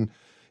been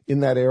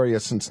in that area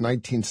since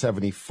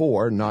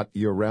 1974, not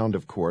year-round,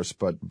 of course,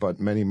 but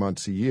many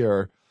months a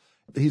year.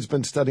 He's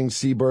been studying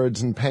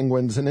seabirds and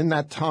penguins, and in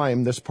that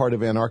time, this part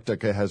of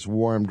Antarctica has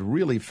warmed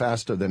really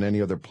faster than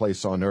any other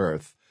place on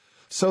Earth.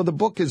 So the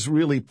book is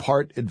really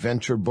part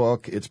adventure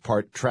book, it's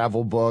part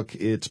travel book,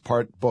 it's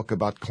part book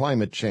about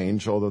climate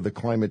change, although the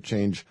climate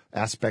change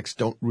aspects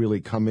don't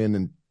really come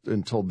in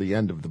until the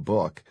end of the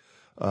book.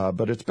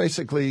 But it's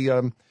basically,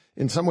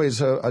 in some ways,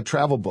 a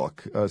travel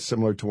book,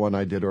 similar to one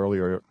I did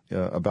earlier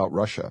about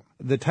Russia.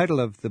 The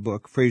title of the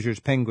book, Fraser's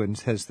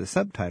Penguins, has the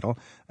subtitle,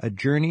 A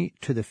Journey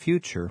to the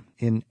Future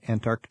in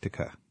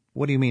Antarctica.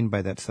 What do you mean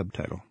by that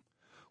subtitle?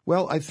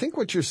 Well, I think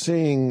what you're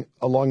seeing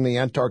along the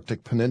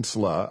Antarctic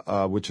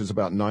Peninsula, which is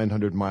about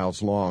 900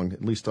 miles long,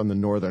 at least on the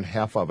northern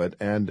half of it,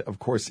 and, of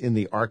course, in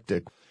the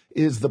Arctic,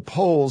 is the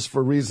poles,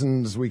 for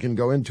reasons we can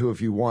go into if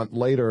you want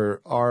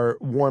later, are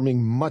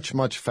warming much,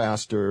 much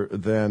faster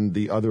than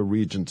the other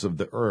regions of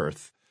the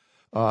Earth.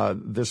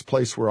 This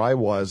place where I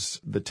was,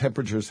 the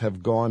temperatures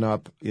have gone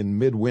up in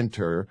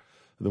midwinter,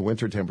 the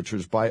winter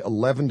temperatures, by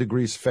 11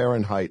 degrees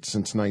Fahrenheit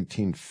since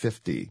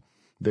 1950.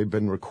 They've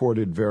been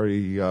recorded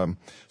very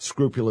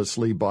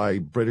scrupulously by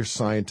British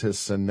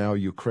scientists and now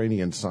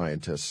Ukrainian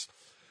scientists.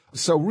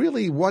 So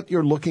really what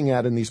you're looking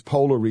at in these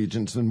polar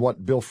regions and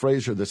what Bill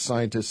Fraser, the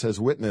scientist, has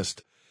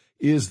witnessed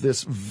is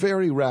this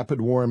very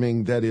rapid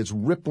warming that is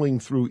rippling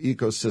through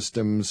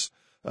ecosystems,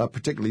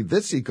 particularly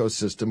this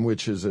ecosystem,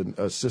 which is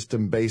a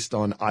system based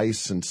on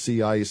ice and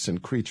sea ice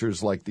and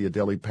creatures like the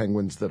Adelie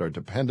penguins that are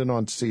dependent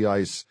on sea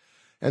ice.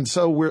 And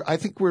so I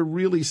think we're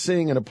really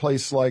seeing in a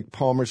place like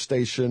Palmer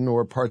Station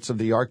or parts of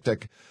the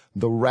Arctic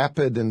the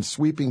rapid and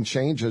sweeping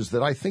changes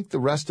that I think the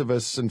rest of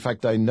us, in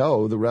fact, I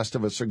know the rest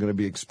of us are going to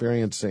be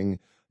experiencing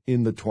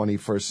in the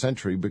 21st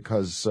century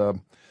because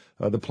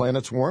the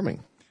planet's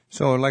warming.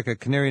 So like a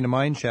canary in a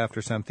mine shaft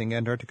or something,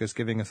 Antarctica is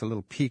giving us a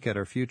little peek at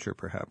our future,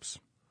 perhaps.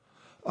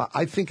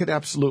 I think it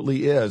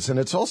absolutely is. And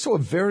it's also a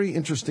very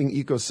interesting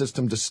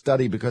ecosystem to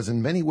study because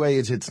in many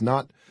ways it's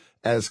not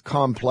as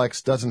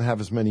complex, doesn't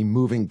have as many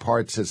moving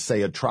parts as,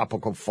 say, a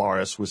tropical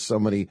forest with so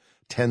many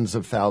tens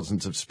of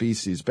thousands of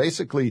species.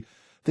 Basically,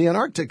 the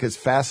Antarctic is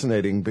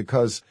fascinating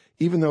because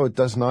even though it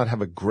does not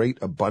have a great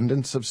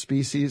abundance of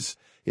species,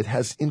 it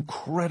has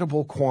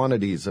incredible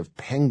quantities of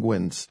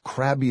penguins,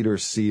 crab-eater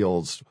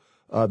seals,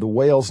 the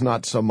whales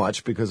not so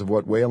much because of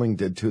what whaling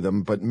did to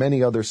them, but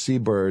many other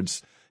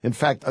seabirds. In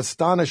fact,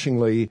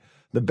 astonishingly,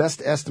 the best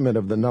estimate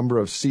of the number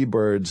of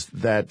seabirds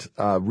that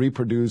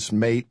reproduce,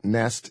 mate,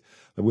 nest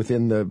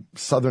within the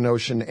Southern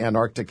Ocean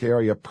Antarctic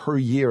area per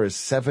year is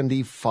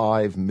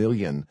 75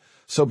 million.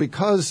 So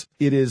because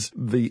it is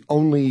the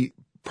only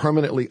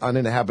permanently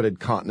uninhabited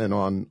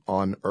continent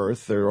on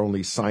Earth, there are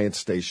only science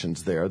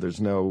stations there.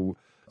 There's no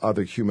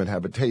other human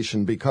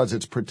habitation. Because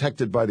it's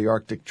protected by the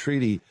Arctic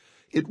Treaty,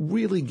 it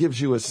really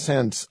gives you a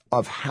sense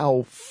of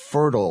how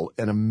fertile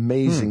and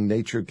amazing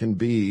nature can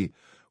be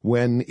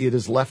when it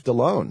is left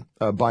alone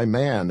by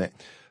man.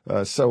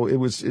 So it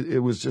was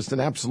just an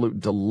absolute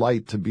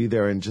delight to be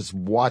there and just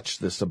watch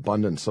this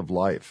abundance of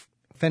life.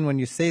 Fen, when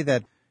you say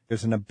that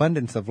there's an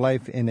abundance of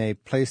life in a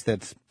place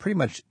that's pretty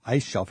much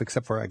ice shelf,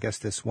 except for, I guess,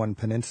 this one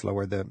peninsula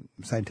where the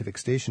scientific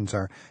stations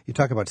are, you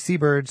talk about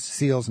seabirds,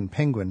 seals, and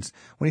penguins.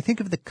 When you think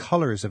of the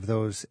colors of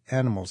those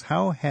animals,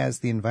 how has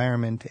the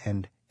environment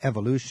and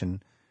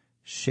evolution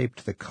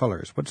shaped the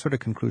colors? What sort of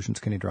conclusions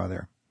can you draw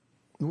there?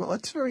 Well,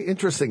 that's very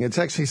interesting. It's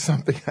actually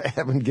something I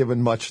haven't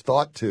given much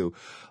thought to.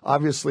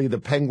 Obviously, the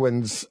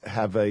penguins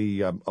have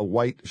a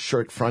white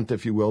shirt front,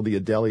 if you will. The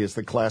Adelie is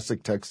the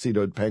classic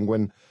tuxedoed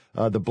penguin,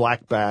 the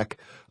blackback.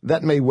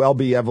 That may well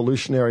be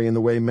evolutionary in the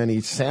way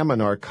many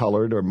salmon are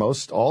colored, or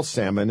most all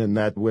salmon, in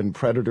that when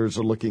predators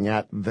are looking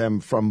at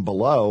them from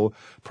below,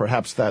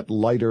 perhaps that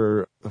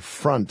lighter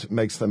front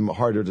makes them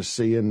harder to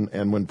see,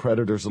 and when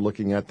predators are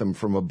looking at them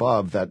from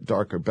above, that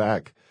darker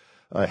back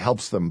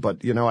helps them. But,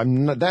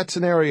 that's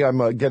an area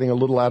I'm getting a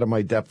little out of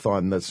my depth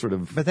on, the sort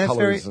of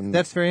colors.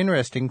 That's very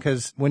interesting,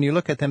 because when you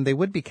look at them, they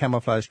would be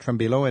camouflaged from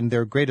below, and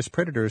their greatest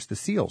predator is the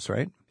seals,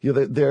 right?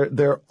 Yeah,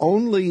 their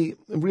only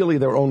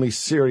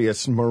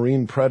serious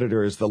marine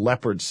predator is the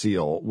leopard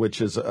seal,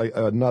 which is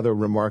another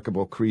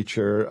remarkable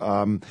creature.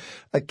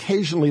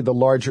 Occasionally the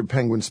larger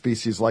penguin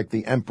species like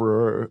the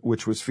emperor,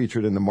 which was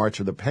featured in the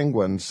March of the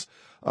Penguins,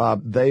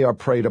 they are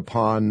preyed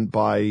upon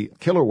by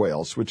killer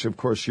whales, which of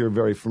course you're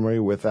very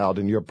familiar with out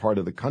in your part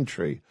of the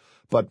country.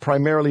 But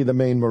primarily the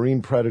main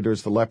marine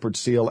predators, the leopard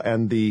seal,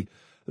 and the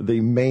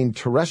main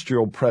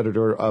terrestrial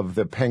predator of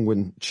the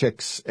penguin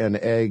chicks and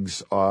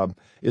eggs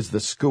is the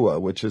skua,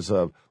 which is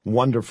a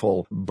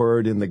wonderful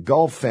bird in the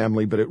gull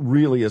family, but it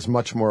really is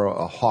much more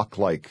a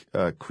hawk-like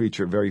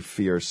creature, very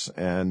fierce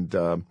and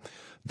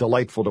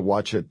delightful to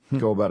watch it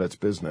go about its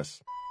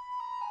business.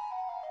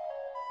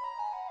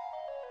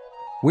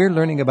 We're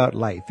learning about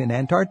life in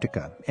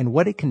Antarctica and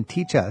what it can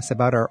teach us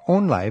about our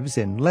own lives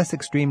in less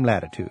extreme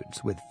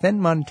latitudes with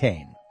Fen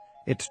Montaigne.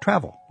 It's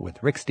Travel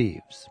with Rick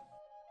Steves.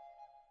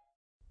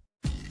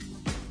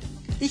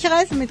 Ich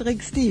reise mit Rick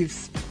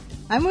Steves.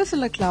 I'm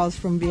Ursula Klaus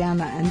from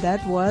Vienna, and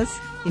that was,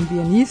 in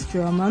Viennese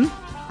German,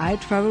 I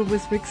Travel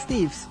with Rick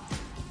Steves.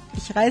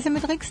 Ich reise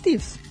mit Rick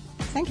Steves.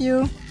 Thank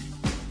you.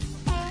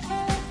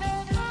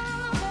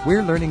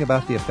 We're learning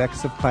about the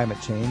effects of climate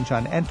change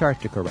on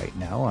Antarctica right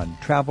now on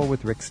Travel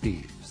with Rick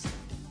Steves.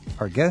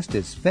 Our guest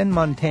is Fen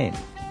Montaigne.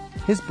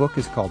 His book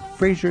is called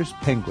Fraser's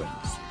Penguins.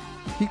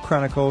 He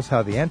chronicles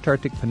how the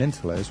Antarctic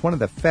Peninsula is one of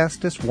the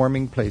fastest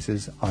warming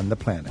places on the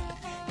planet,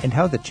 and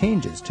how the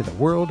changes to the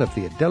world of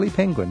the Adelie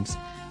penguins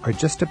are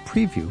just a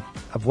preview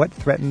of what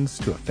threatens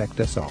to affect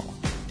us all.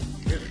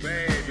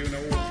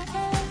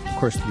 Of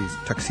course, these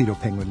tuxedo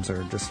penguins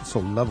are just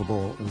so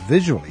lovable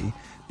visually,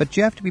 but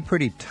you have to be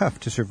pretty tough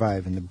to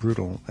survive in the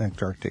brutal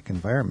Antarctic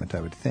environment, I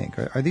would think.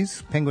 Are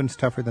these penguins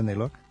tougher than they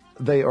look?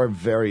 They are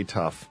very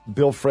tough.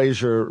 Bill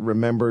Fraser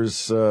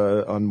remembers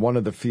on one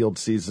of the field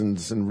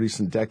seasons in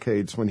recent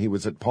decades when he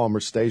was at Palmer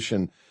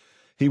Station,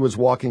 he was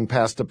walking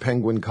past a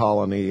penguin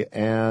colony,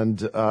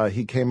 and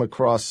he came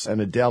across an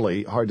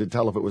Adelie. Hard to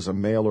tell if it was a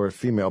male or a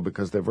female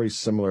because they're very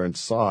similar in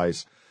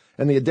size.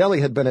 And the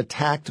Adelie had been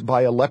attacked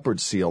by a leopard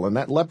seal, and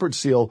that leopard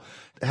seal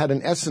had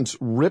in essence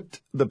ripped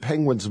the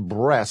penguin's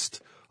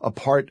breast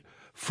apart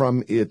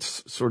from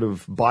its sort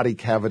of body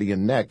cavity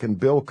and neck, and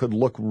Bill could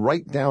look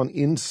right down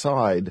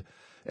inside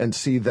and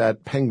see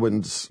that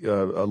penguin's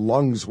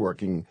lungs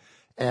working.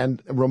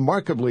 And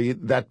remarkably,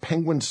 that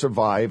penguin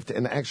survived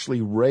and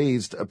actually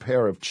raised a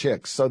pair of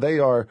chicks. So they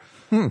are,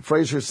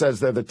 Fraser says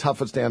they're the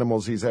toughest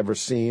animals he's ever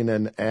seen.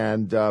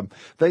 And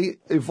they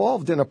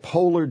evolved in a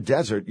polar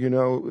desert.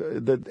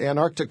 The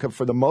Antarctica,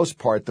 for the most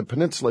part, the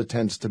peninsula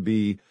tends to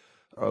be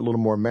a little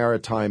more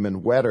maritime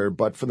and wetter.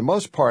 But for the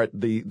most part,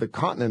 the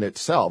continent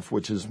itself,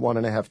 which is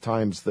 1.5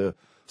 times the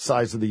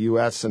size of the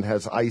U.S. and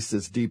has ice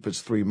as deep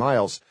as 3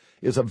 miles,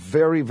 is a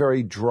very,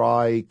 very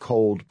dry,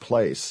 cold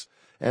place.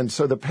 And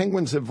so the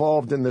penguins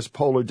evolved in this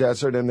polar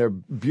desert, and they're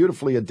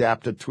beautifully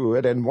adapted to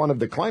it. And one of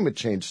the climate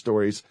change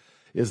stories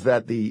is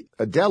that the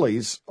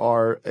Adelies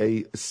are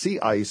a sea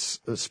ice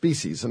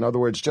species. In other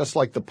words, just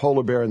like the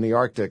polar bear in the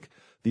Arctic,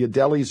 the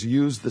Adelies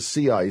use the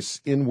sea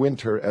ice in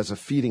winter as a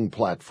feeding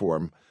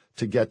platform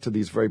to get to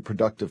these very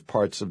productive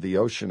parts of the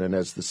ocean. And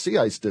as the sea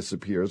ice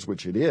disappears,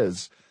 which it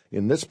is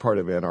in this part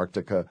of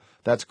Antarctica,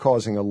 that's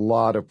causing a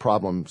lot of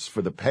problems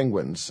for the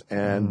penguins.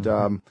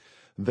 And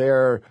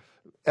their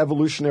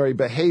evolutionary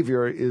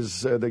behavior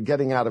is they're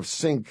getting out of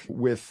sync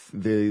with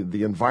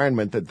the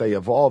environment that they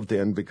evolved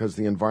in because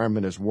the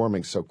environment is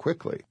warming so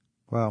quickly.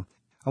 Well,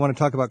 I want to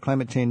talk about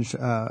climate change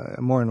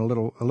more in a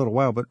little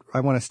while, but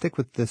I want to stick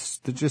with this,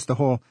 just the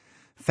whole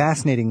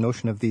fascinating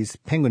notion of these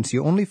penguins.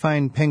 You only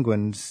find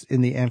penguins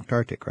in the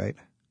Antarctic, right?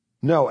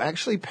 No,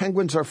 actually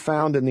penguins are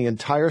found in the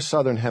entire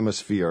southern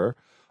hemisphere.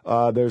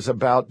 There's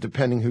about,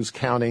 depending who's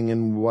counting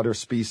and what are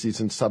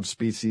species and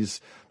subspecies,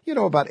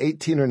 about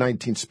 18 or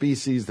 19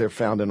 species. They're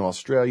found in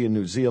Australia,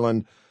 New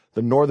Zealand.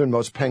 The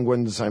northernmost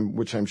penguins,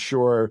 which I'm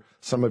sure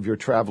some of your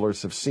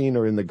travelers have seen,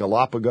 are in the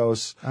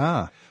Galapagos.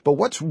 But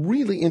what's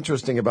really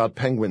interesting about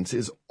penguins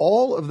is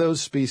all of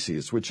those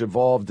species which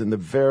evolved in the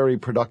very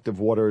productive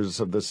waters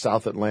of the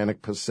South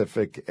Atlantic,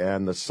 Pacific,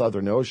 and the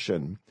Southern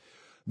Ocean,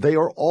 they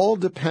are all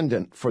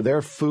dependent for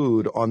their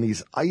food on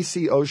these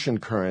icy ocean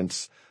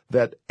currents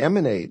that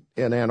emanate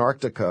in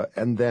Antarctica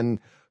and then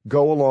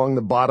go along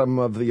the bottom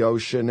of the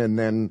ocean and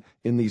then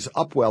in these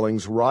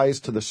upwellings rise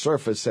to the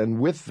surface, and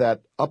with that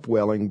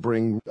upwelling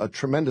bring a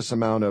tremendous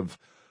amount of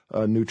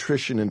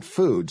nutrition and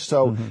food.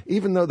 So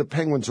even though the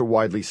penguins are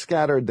widely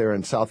scattered, they're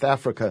in South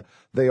Africa,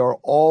 they are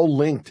all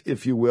linked,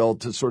 if you will,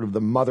 to sort of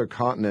the mother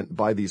continent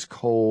by these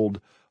cold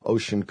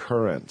ocean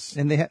currents.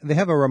 And they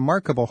have a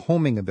remarkable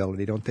homing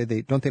ability, don't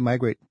they? Don't they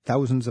migrate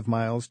thousands of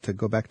miles to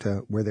go back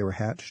to where they were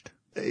hatched?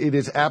 It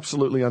is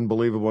absolutely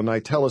unbelievable. And I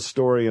tell a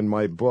story in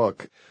my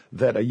book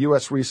that a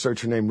U.S.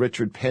 researcher named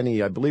Richard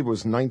Penny, I believe it was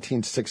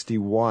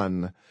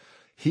 1961,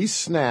 he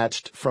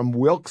snatched from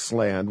Wilkes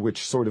Land,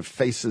 which sort of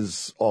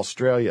faces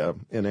Australia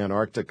in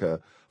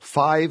Antarctica,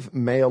 5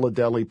 male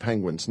Adelie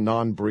penguins,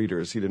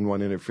 non-breeders. He didn't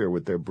want to interfere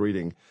with their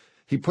breeding.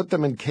 He put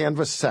them in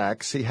canvas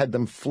sacks. He had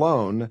them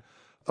flown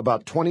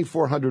about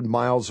 2,400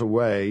 miles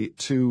away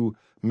to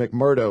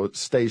McMurdo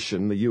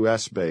Station, the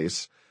U.S.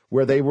 base,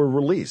 where they were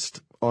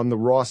released on the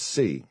Ross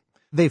Sea.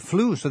 They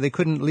flew, so they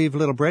couldn't leave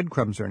little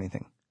breadcrumbs or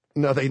anything.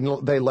 No,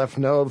 they left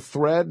no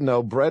thread,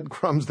 no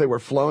breadcrumbs. They were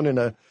flown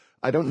in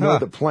I don't know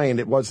the plane,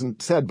 it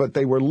wasn't said, but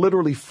they were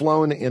literally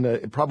flown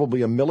in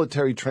probably a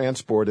military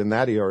transport in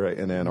that era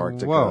in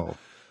Antarctica. Whoa.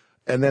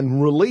 And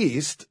then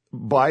released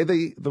by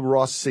the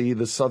Ross Sea,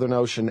 the Southern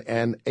Ocean,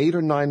 and 8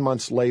 or 9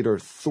 months later,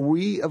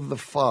 3 of the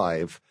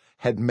 5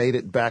 had made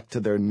it back to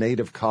their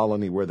native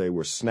colony where they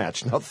were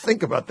snatched. Now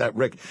think about that,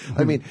 Rick.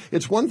 I mean,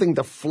 it's one thing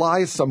to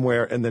fly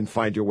somewhere and then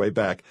find your way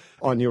back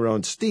on your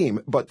own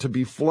steam, but to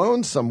be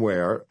flown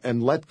somewhere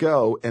and let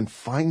go and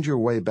find your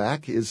way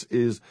back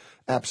is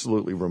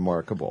absolutely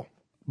remarkable.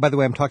 By the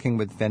way, I'm talking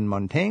with Ben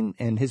Montaigne,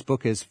 and his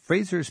book is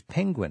Fraser's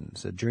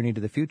Penguins, A Journey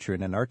to the Future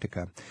in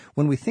Antarctica.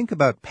 When we think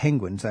about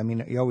penguins, I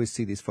mean, you always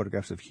see these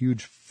photographs of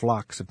huge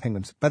flocks of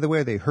penguins. By the way,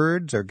 are they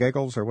herds or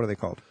geckos, or what are they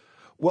called?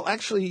 Well,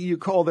 actually, you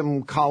call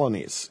them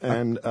colonies,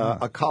 and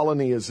a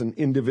colony is an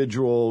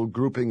individual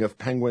grouping of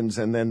penguins,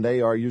 and then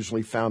they are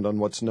usually found on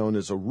what's known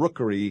as a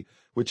rookery,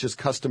 which is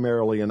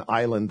customarily an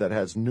island that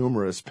has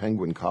numerous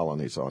penguin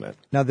colonies on it.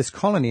 Now, this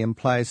colony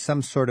implies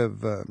some sort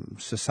of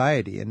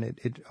society, and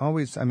it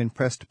always, I'm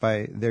impressed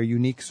by their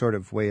unique sort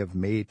of way of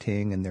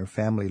mating and their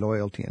family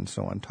loyalty and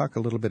so on. Talk a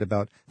little bit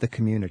about the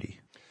community.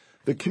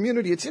 The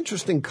community, it's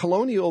interesting.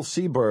 Colonial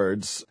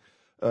seabirds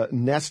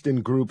nest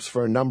in groups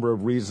for a number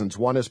of reasons.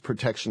 One is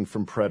protection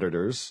from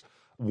predators.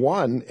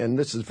 One, and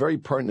this is very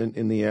pertinent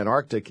in the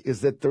Antarctic, is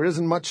that there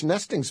isn't much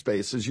nesting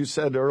space. As you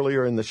said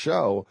earlier in the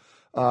show,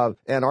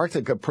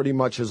 Antarctica pretty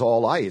much is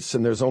all ice,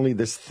 and there's only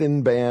this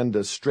thin band,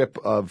 a strip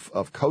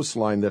of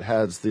coastline that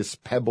has this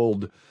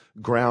pebbled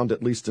ground,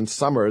 at least in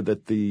summer,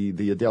 that the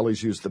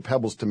Adelies use the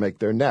pebbles to make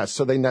their nests.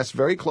 So they nest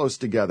very close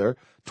together,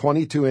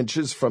 22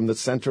 inches from the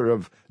center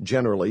of,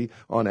 generally,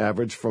 on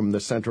average, from the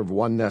center of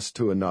one nest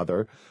to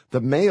another.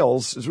 The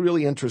males is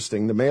really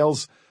interesting. The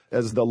males,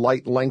 as the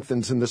light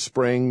lengthens in the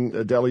spring,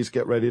 Adelies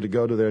get ready to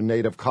go to their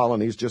native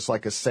colonies, just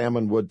like a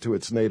salmon would to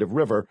its native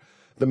river.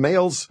 The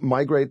males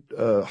migrate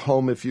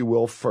home, if you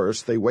will,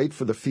 first. They wait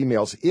for the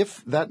females.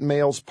 If that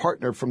male's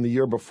partner from the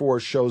year before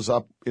shows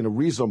up in a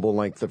reasonable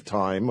length of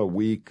time, a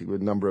week, a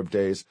number of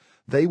days,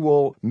 they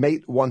will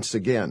mate once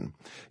again.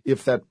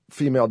 If that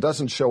female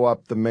doesn't show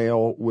up, the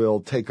male will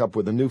take up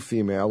with a new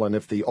female. And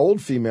if the old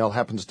female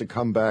happens to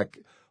come back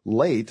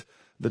late,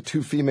 the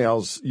two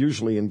females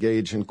usually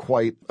engage in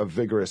quite a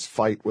vigorous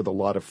fight with a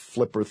lot of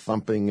flipper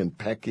thumping and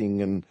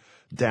pecking and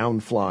down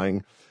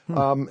flying.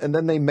 And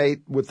then they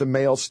mate with the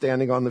male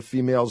standing on the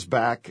female's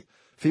back.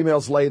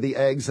 Females lay the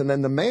eggs, and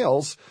then the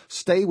males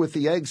stay with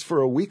the eggs for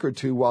a week or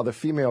two while the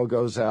female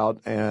goes out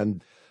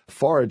and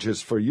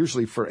forages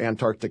usually for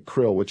Antarctic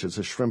krill, which is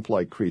a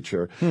shrimp-like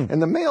creature.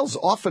 And the males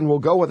often will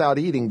go without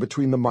eating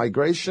between the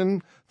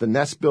migration, the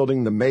nest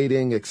building, the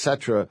mating,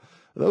 etc.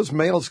 Those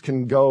males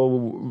can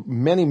go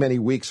many, many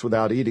weeks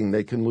without eating.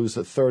 They can lose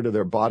a third of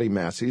their body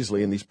mass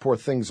easily, and these poor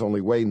things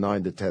only weigh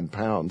 9 to 10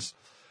 pounds.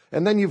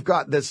 And then you've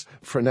got this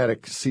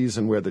frenetic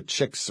season where the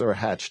chicks are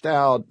hatched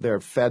out. They're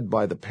fed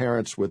by the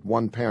parents, with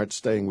one parent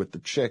staying with the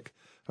chick,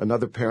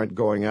 another parent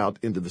going out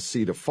into the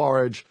sea to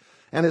forage.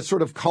 And it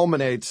sort of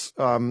culminates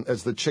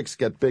as the chicks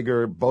get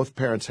bigger. Both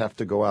parents have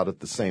to go out at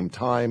the same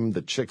time.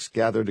 The chicks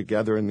gather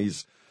together in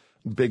these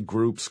big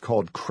groups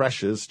called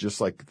creches,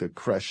 just like the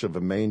creche of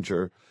a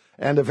manger.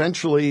 And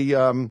eventually,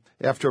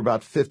 after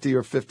about 50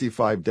 or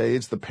 55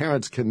 days, the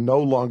parents can no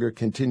longer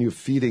continue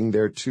feeding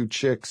their two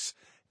chicks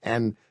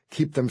and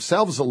keep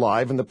themselves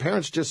alive. And the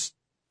parents just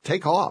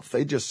take off.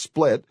 They just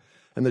split.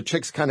 And the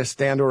chicks kind of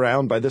stand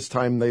around. By this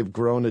time, they've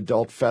grown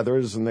adult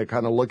feathers, and they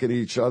kind of look at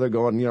each other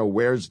going,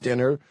 where's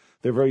dinner?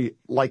 They're very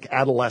like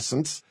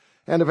adolescents.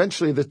 And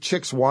eventually the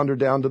chicks wander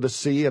down to the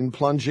sea and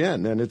plunge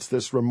in. And it's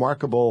this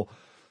remarkable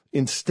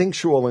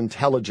instinctual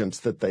intelligence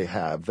that they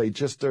have. They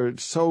just are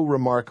so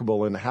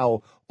remarkable in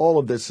how all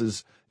of this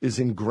is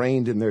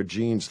ingrained in their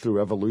genes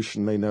through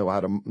evolution. They know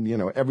how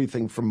to,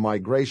 everything from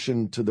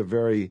migration to the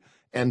very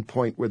end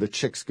point where the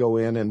chicks go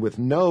in. And with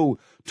no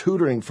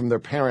tutoring from their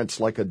parents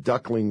like a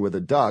duckling with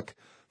a duck,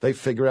 they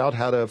figure out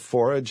how to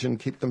forage and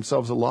keep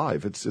themselves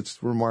alive.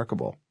 It's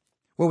remarkable.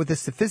 Well, with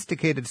this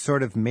sophisticated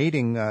sort of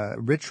mating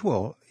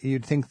ritual,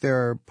 you'd think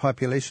their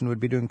population would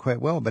be doing quite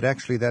well, but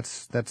actually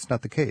that's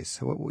not the case.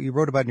 You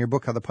wrote about in your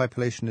book how the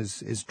population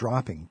is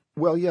dropping.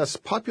 Well, yes,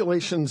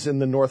 populations in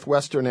the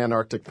northwestern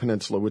Antarctic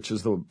Peninsula, which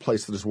is the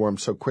place that has warmed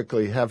so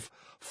quickly, have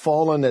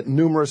fallen at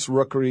numerous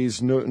rookeries,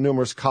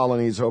 numerous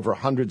colonies over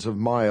hundreds of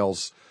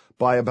miles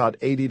by about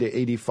 80 to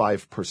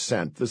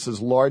 85%. This is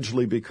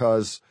largely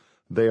because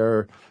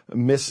they're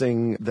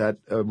missing that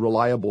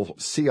reliable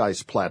sea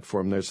ice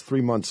platform. There's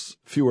 3 months,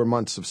 fewer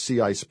months of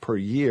sea ice per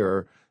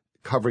year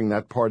covering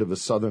that part of the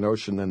Southern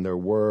Ocean than there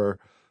were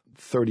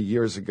 30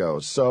 years ago.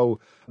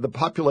 So the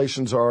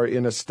populations are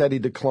in a steady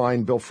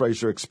decline. Bill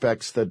Fraser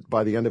expects that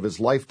by the end of his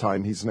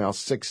lifetime, he's now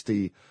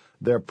 60,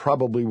 there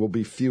probably will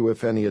be few,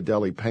 if any,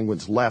 Adelie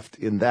penguins left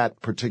in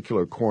that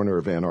particular corner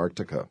of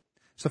Antarctica.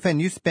 So, Fen,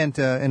 you spent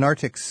an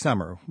Arctic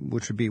summer,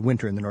 which would be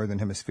winter in the Northern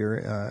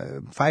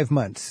Hemisphere, 5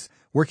 months,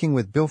 working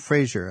with Bill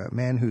Fraser, a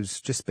man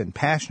who's just been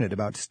passionate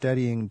about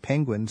studying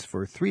penguins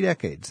for 3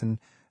 decades and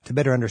to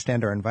better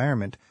understand our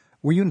environment.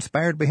 Were you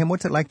inspired by him?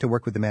 What's it like to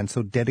work with a man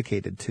so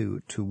dedicated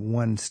to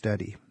one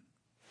study?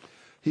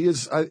 He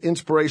is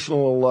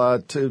inspirational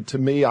to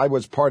me. I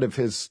was part of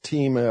his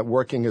team,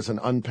 working as an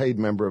unpaid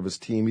member of his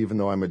team, even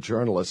though I'm a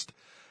journalist.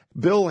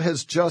 Bill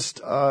has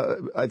just,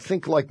 I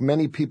think like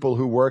many people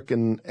who work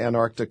in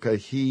Antarctica,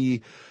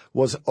 he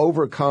was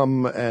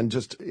overcome and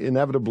just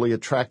inevitably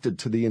attracted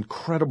to the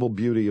incredible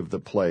beauty of the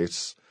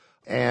place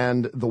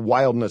and the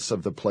wildness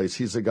of the place.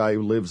 He's a guy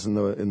who lives in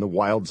the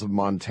wilds of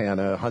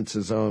Montana, hunts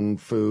his own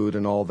food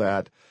and all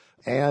that.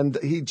 And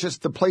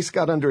the place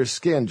got under his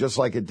skin, just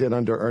like it did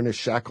under Ernest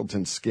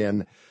Shackleton's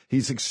skin.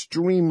 He's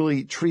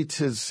treats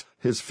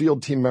his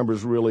field team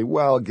members really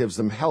well, gives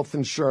them health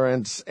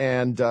insurance,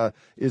 and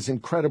is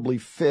incredibly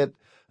fit.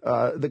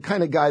 The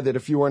kind of guy that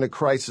if you were in a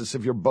crisis,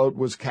 if your boat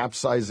was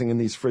capsizing in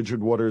these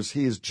frigid waters,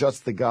 he is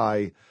just the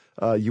guy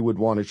you would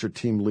want as your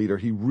team leader.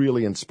 He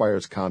really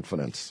inspires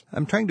confidence.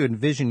 I'm trying to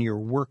envision your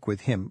work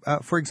with him.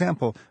 For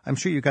example, I'm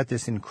sure you got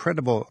this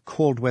incredible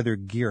cold weather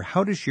gear.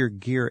 How does your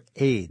gear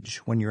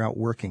age when you're out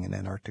working in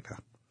Antarctica?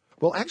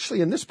 Well,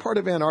 actually, in this part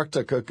of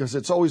Antarctica, because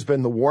it's always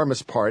been the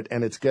warmest part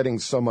and it's getting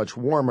so much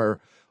warmer,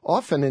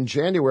 often in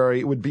January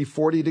it would be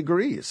 40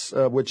 degrees,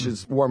 which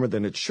is warmer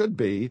than it should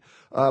be.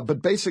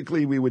 But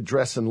basically we would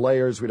dress in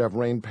layers. We'd have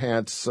rain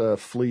pants,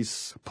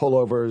 fleece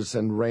pullovers,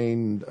 and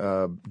rain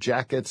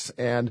jackets.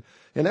 And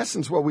in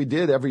essence, what we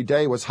did every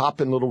day was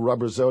hop in little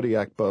rubber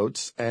Zodiac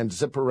boats and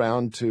zip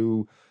around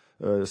to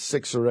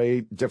 6 or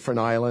 8 different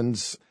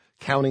islands,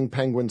 counting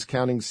penguins,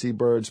 counting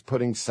seabirds,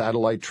 putting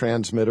satellite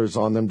transmitters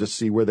on them to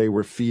see where they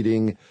were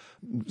feeding,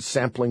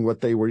 sampling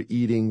what they were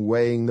eating,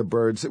 weighing the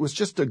birds. It was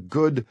just a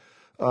good,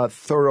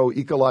 thorough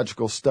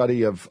ecological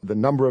study of the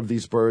number of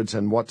these birds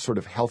and what sort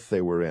of health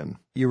they were in.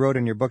 You wrote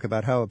in your book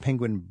about how a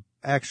penguin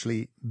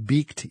actually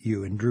beaked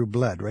you and drew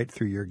blood right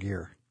through your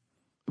gear.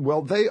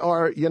 Well, they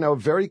are,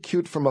 very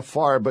cute from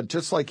afar, but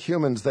just like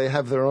humans, they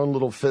have their own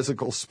little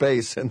physical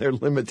space and their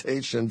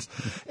limitations.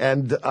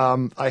 And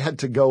I had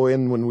to go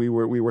in when we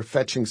were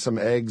fetching some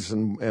eggs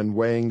and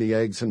weighing the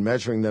eggs and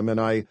measuring them, and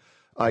I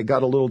I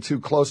got a little too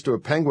close to a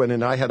penguin,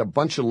 and I had a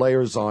bunch of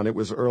layers on. It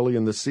was early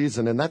in the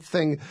season, and that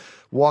thing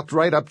walked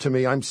right up to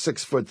me. I'm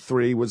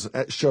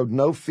 6'3", showed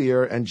no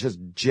fear, and just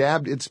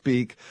jabbed its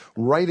beak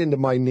right into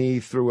my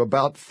knee through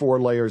about 4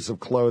 layers of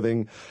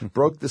clothing,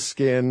 broke the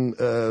skin.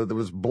 There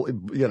was,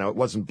 it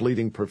wasn't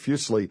bleeding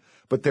profusely,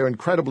 but they're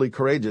incredibly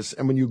courageous.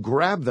 And when you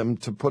grab them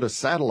to put a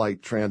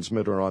satellite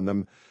transmitter on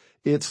them,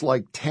 it's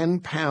like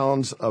 10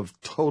 pounds of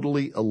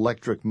totally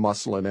electric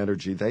muscle and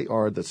energy. They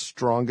are the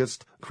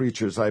strongest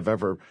creatures I've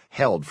ever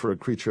held for a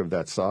creature of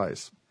that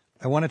size.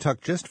 I want to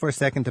talk just for a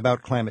second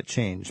about climate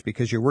change,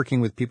 because you're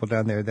working with people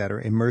down there that are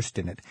immersed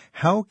in it.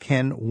 How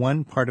can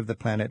one part of the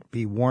planet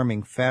be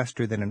warming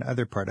faster than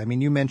another part? I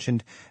mean, you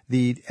mentioned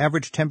the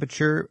average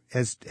temperature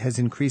has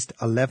increased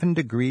 11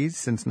 degrees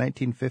since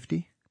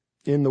 1950?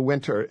 In the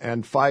winter,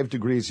 and 5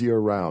 degrees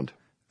year-round.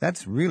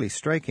 That's really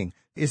striking.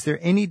 Is there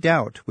any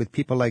doubt with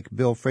people like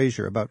Bill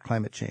Fraser about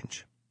climate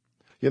change?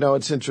 You know,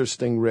 it's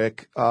interesting,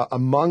 Rick.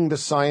 Among the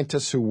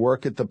scientists who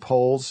work at the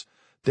poles,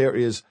 there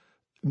is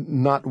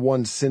not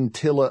one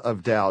scintilla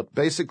of doubt.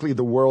 Basically,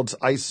 the world's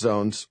ice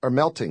zones are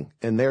melting,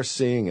 and they're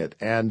seeing it.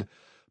 And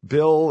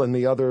Bill and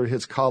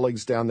his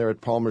colleagues down there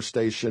at Palmer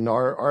Station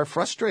are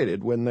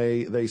frustrated when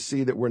they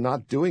see that we're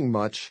not doing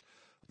much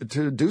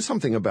to do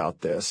something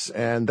about this.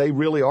 And they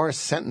really are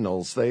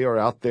sentinels. They are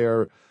out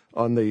there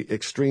on the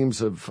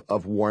extremes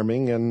of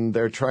warming, and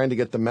they're trying to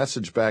get the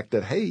message back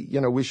that, hey,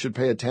 we should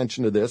pay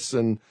attention to this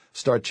and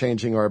start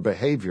changing our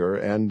behavior.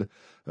 And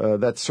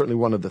that's certainly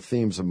one of the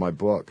themes of my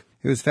book.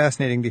 It was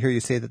fascinating to hear you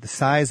say that the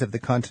size of the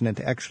continent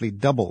actually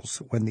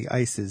doubles when the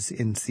ice is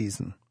in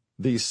season.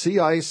 The sea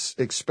ice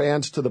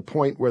expands to the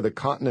point where the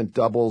continent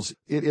doubles.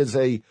 It is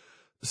a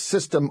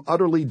system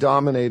utterly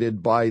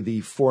dominated by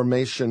the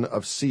formation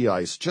of sea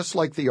ice, just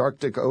like the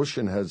Arctic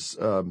Ocean has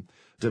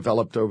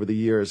developed over the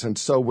years. And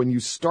so when you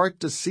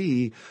start to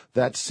see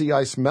that sea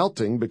ice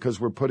melting, because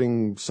we're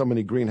putting so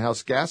many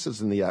greenhouse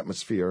gases in the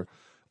atmosphere,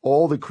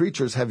 all the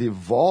creatures have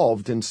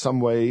evolved in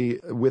some way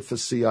with the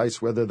sea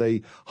ice, whether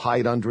they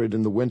hide under it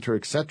in the winter,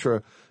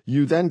 etc.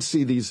 You then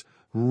see these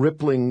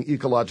rippling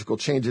ecological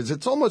changes.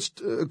 It's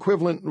almost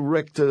equivalent,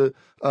 Rick, to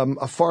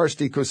a forest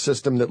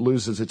ecosystem that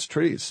loses its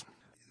trees.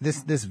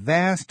 This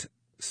vast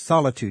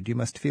solitude you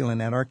must feel in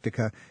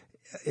Antarctica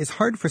is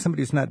hard for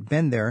somebody who's not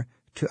been there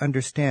to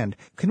understand.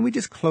 Can we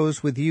just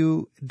close with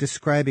you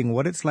describing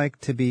what it's like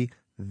to be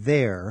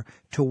there,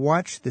 to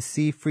watch the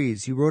sea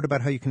freeze? You wrote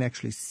about how you can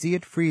actually see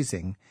it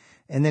freezing,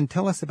 and then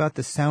tell us about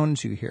the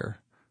sounds you hear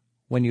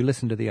when you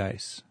listen to the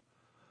ice.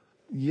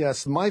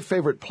 Yes, my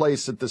favorite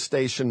place at the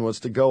station was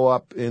to go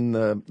up in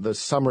the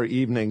summer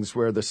evenings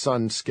where the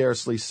sun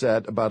scarcely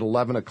set, about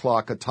 11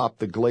 o'clock atop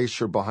the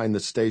glacier behind the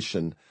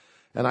station.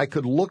 And I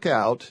could look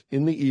out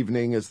in the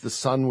evening as the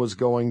sun was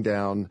going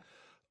down.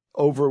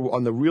 Over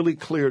on the really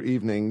clear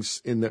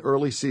evenings in the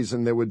early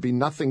season, there would be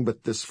nothing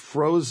but this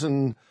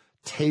frozen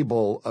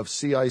table of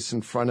sea ice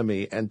in front of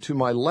me. And to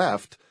my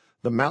left,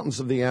 the mountains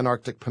of the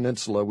Antarctic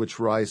Peninsula, which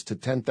rise to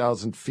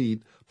 10,000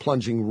 feet,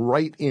 plunging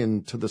right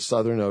into the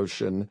Southern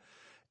Ocean.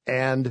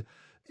 And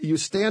you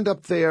stand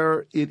up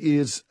there, it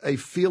is a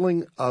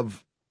feeling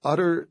of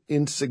utter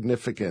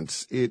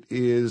insignificance. It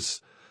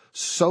is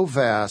so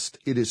vast,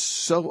 it is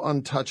so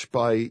untouched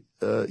by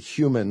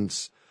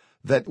humans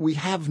that we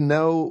have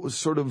no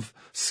sort of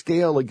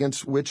scale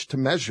against which to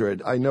measure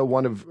it. I know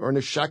one of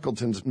Ernest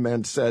Shackleton's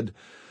men said,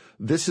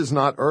 this is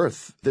not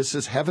Earth, this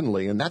is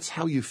heavenly, and that's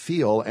how you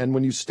feel. And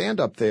when you stand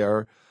up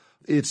there,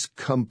 it's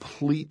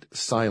complete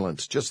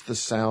silence, just the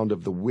sound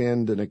of the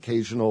wind, an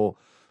occasional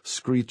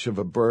screech of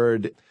a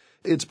bird.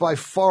 It's by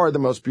far the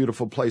most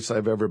beautiful place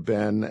I've ever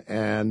been,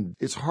 and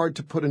it's hard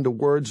to put into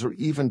words or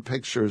even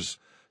pictures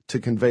to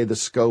convey the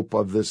scope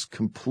of this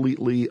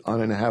completely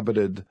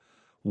uninhabited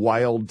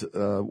wild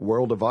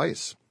world of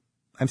ice.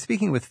 I'm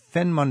speaking with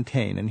Fen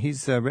Montaigne, and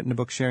he's written a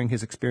book sharing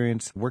his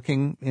experience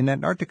working in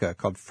Antarctica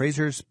called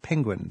Fraser's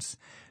Penguins.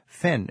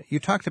 Fen, you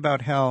talked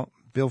about how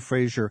Bill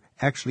Fraser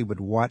actually would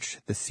watch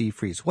the sea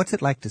freeze. What's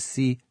it like to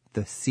see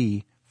the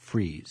sea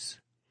freeze?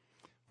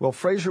 Well,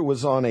 Fraser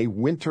was on a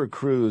winter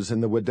cruise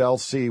in the Weddell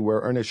Sea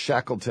where Ernest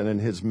Shackleton and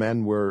his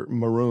men were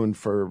marooned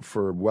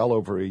for well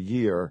over a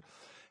year.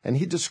 And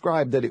he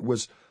described that it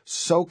was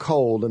so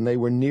cold and they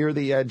were near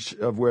the edge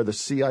of where the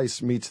sea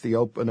ice meets the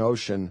open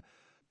ocean.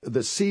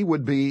 The sea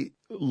would be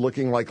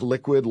looking like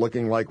liquid,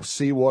 looking like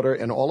seawater,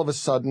 and all of a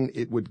sudden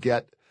it would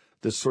get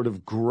this sort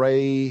of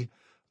gray,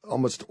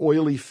 almost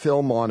oily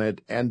film on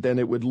it, and then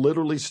it would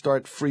literally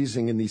start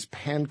freezing in these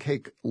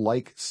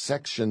pancake-like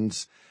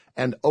sections.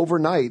 And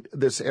overnight,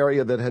 this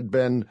area that had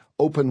been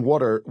open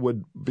water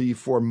would be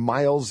for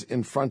miles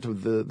in front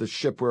of the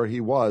ship where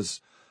he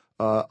was,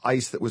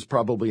 ice that was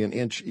probably an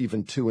inch,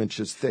 even 2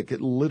 inches thick.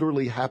 It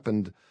literally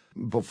happened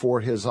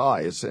before his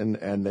eyes, and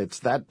it's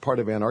that part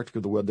of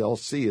Antarctica, the Weddell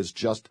Sea, is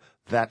just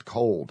that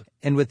cold.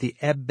 And with the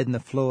ebb and the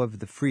flow of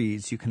the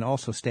freeze, you can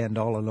also stand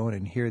all alone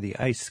and hear the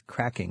ice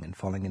cracking and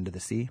falling into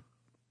the sea?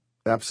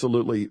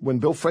 Absolutely. When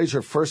Bill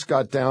Fraser first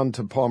got down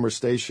to Palmer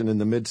Station in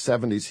the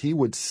mid-'70s, he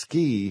would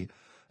ski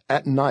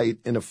at night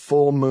in a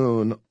full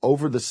moon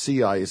over the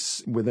sea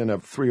ice within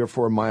 3 or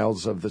 4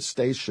 miles of the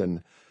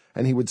station.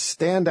 And he would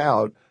stand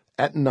out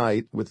at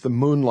night with the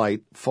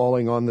moonlight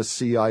falling on the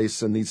sea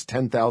ice and these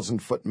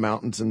 10,000-foot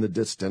mountains in the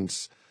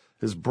distance.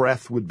 His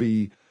breath would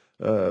be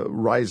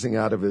rising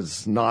out of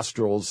his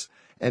nostrils,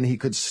 and he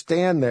could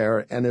stand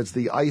there, and as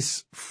the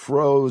ice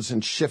froze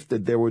and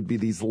shifted, there would be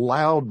these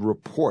loud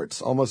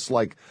reports, almost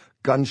like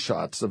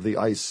gunshots of the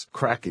ice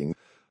cracking.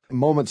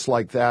 Moments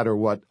like that are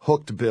what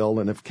hooked Bill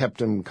and have kept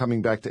him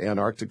coming back to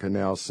Antarctica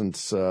now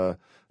since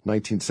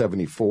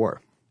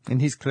 1974.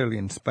 And he's clearly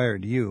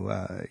inspired you.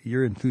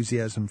 Your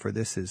enthusiasm for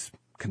this is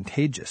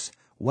contagious.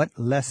 What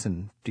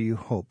lesson do you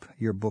hope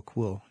your book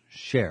will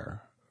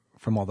share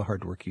from all the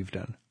hard work you've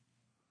done?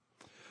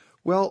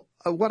 Well,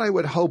 what I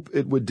would hope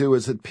it would do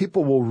is that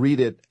people will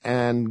read it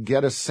and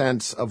get a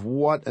sense of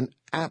what an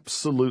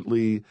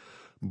absolutely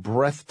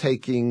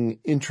breathtaking,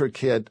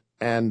 intricate,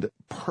 and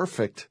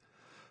perfect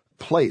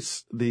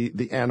place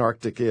the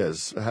Antarctic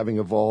is, having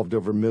evolved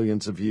over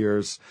millions of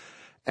years,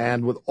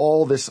 and with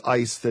all this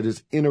ice that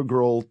is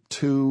integral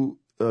to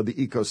the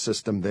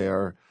ecosystem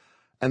there,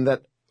 and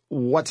that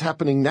what's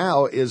happening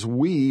now is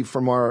we,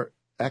 from our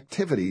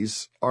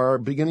activities, are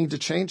beginning to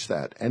change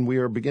that, and we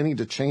are beginning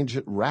to change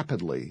it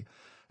rapidly.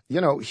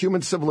 You know,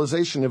 human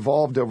civilization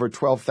evolved over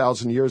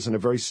 12,000 years in a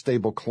very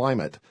stable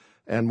climate,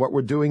 and what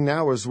we're doing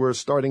now is we're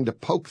starting to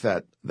poke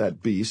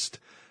that beast.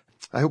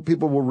 I hope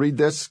people will read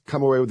this,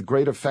 come away with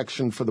great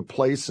affection for the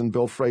place and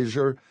Bill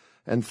Fraser,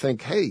 and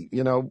think, hey,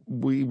 you know,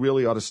 we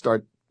really ought to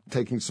start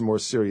taking some more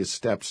serious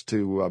steps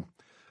to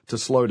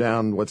slow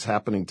down what's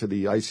happening to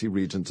the icy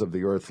regions of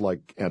the Earth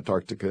like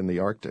Antarctica and the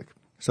Arctic.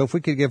 So if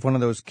we could give one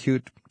of those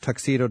cute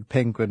tuxedoed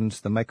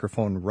penguins the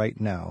microphone right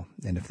now,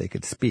 and if they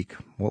could speak,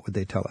 what would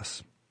they tell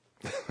us?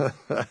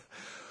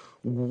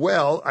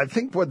 Well, I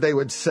think what they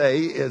would say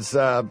is,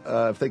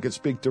 if they could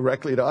speak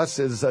directly to us,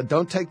 is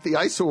don't take the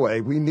ice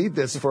away. We need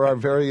this for our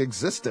very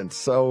existence.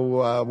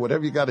 So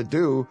whatever you got to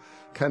do,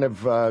 kind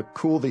of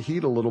cool the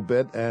heat a little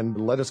bit and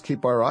let us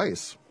keep our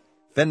ice.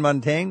 Ben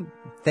Montaigne,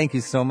 thank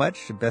you so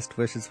much. Best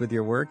wishes with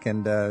your work.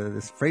 And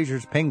this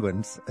Fraser's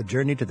Penguins, A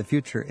Journey to the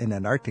Future in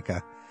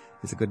Antarctica,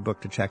 is a good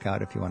book to check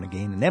out if you want to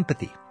gain an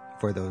empathy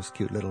for those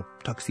cute little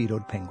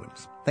tuxedoed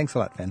penguins. Thanks a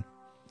lot, Fen.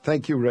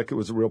 Thank you, Rick. It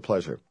was a real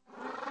pleasure.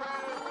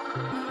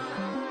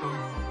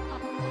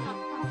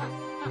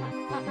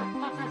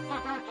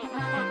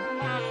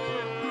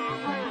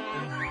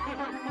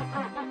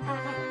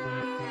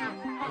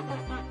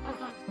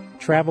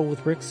 Travel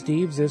with Rick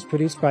Steves is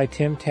produced by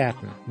Tim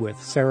Tatton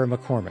with Sarah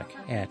McCormick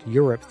at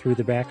Europe Through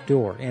the Back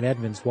Door in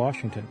Edmonds,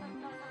 Washington.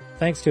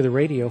 Thanks to the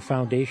Radio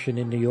Foundation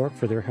in New York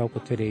for their help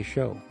with today's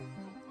show.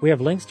 We have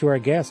links to our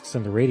guests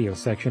in the radio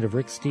section of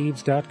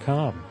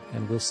ricksteves.com,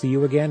 and we'll see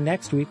you again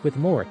next week with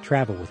more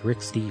Travel with Rick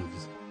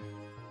Steves.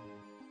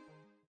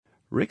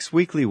 Rick's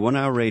weekly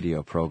one-hour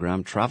radio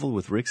program, Travel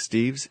with Rick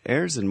Steves,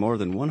 airs in more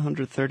than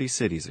 130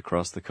 cities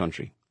across the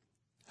country.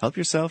 Help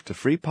yourself to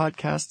free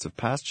podcasts of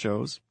past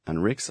shows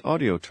and Rick's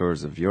audio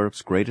tours of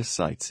Europe's greatest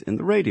sites in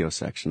the radio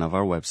section of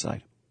our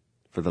website.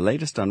 For the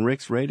latest on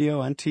Rick's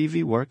radio and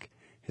TV work,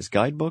 his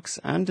guidebooks,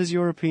 and his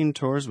European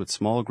tours with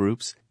small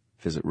groups,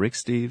 visit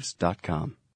ricksteves.com.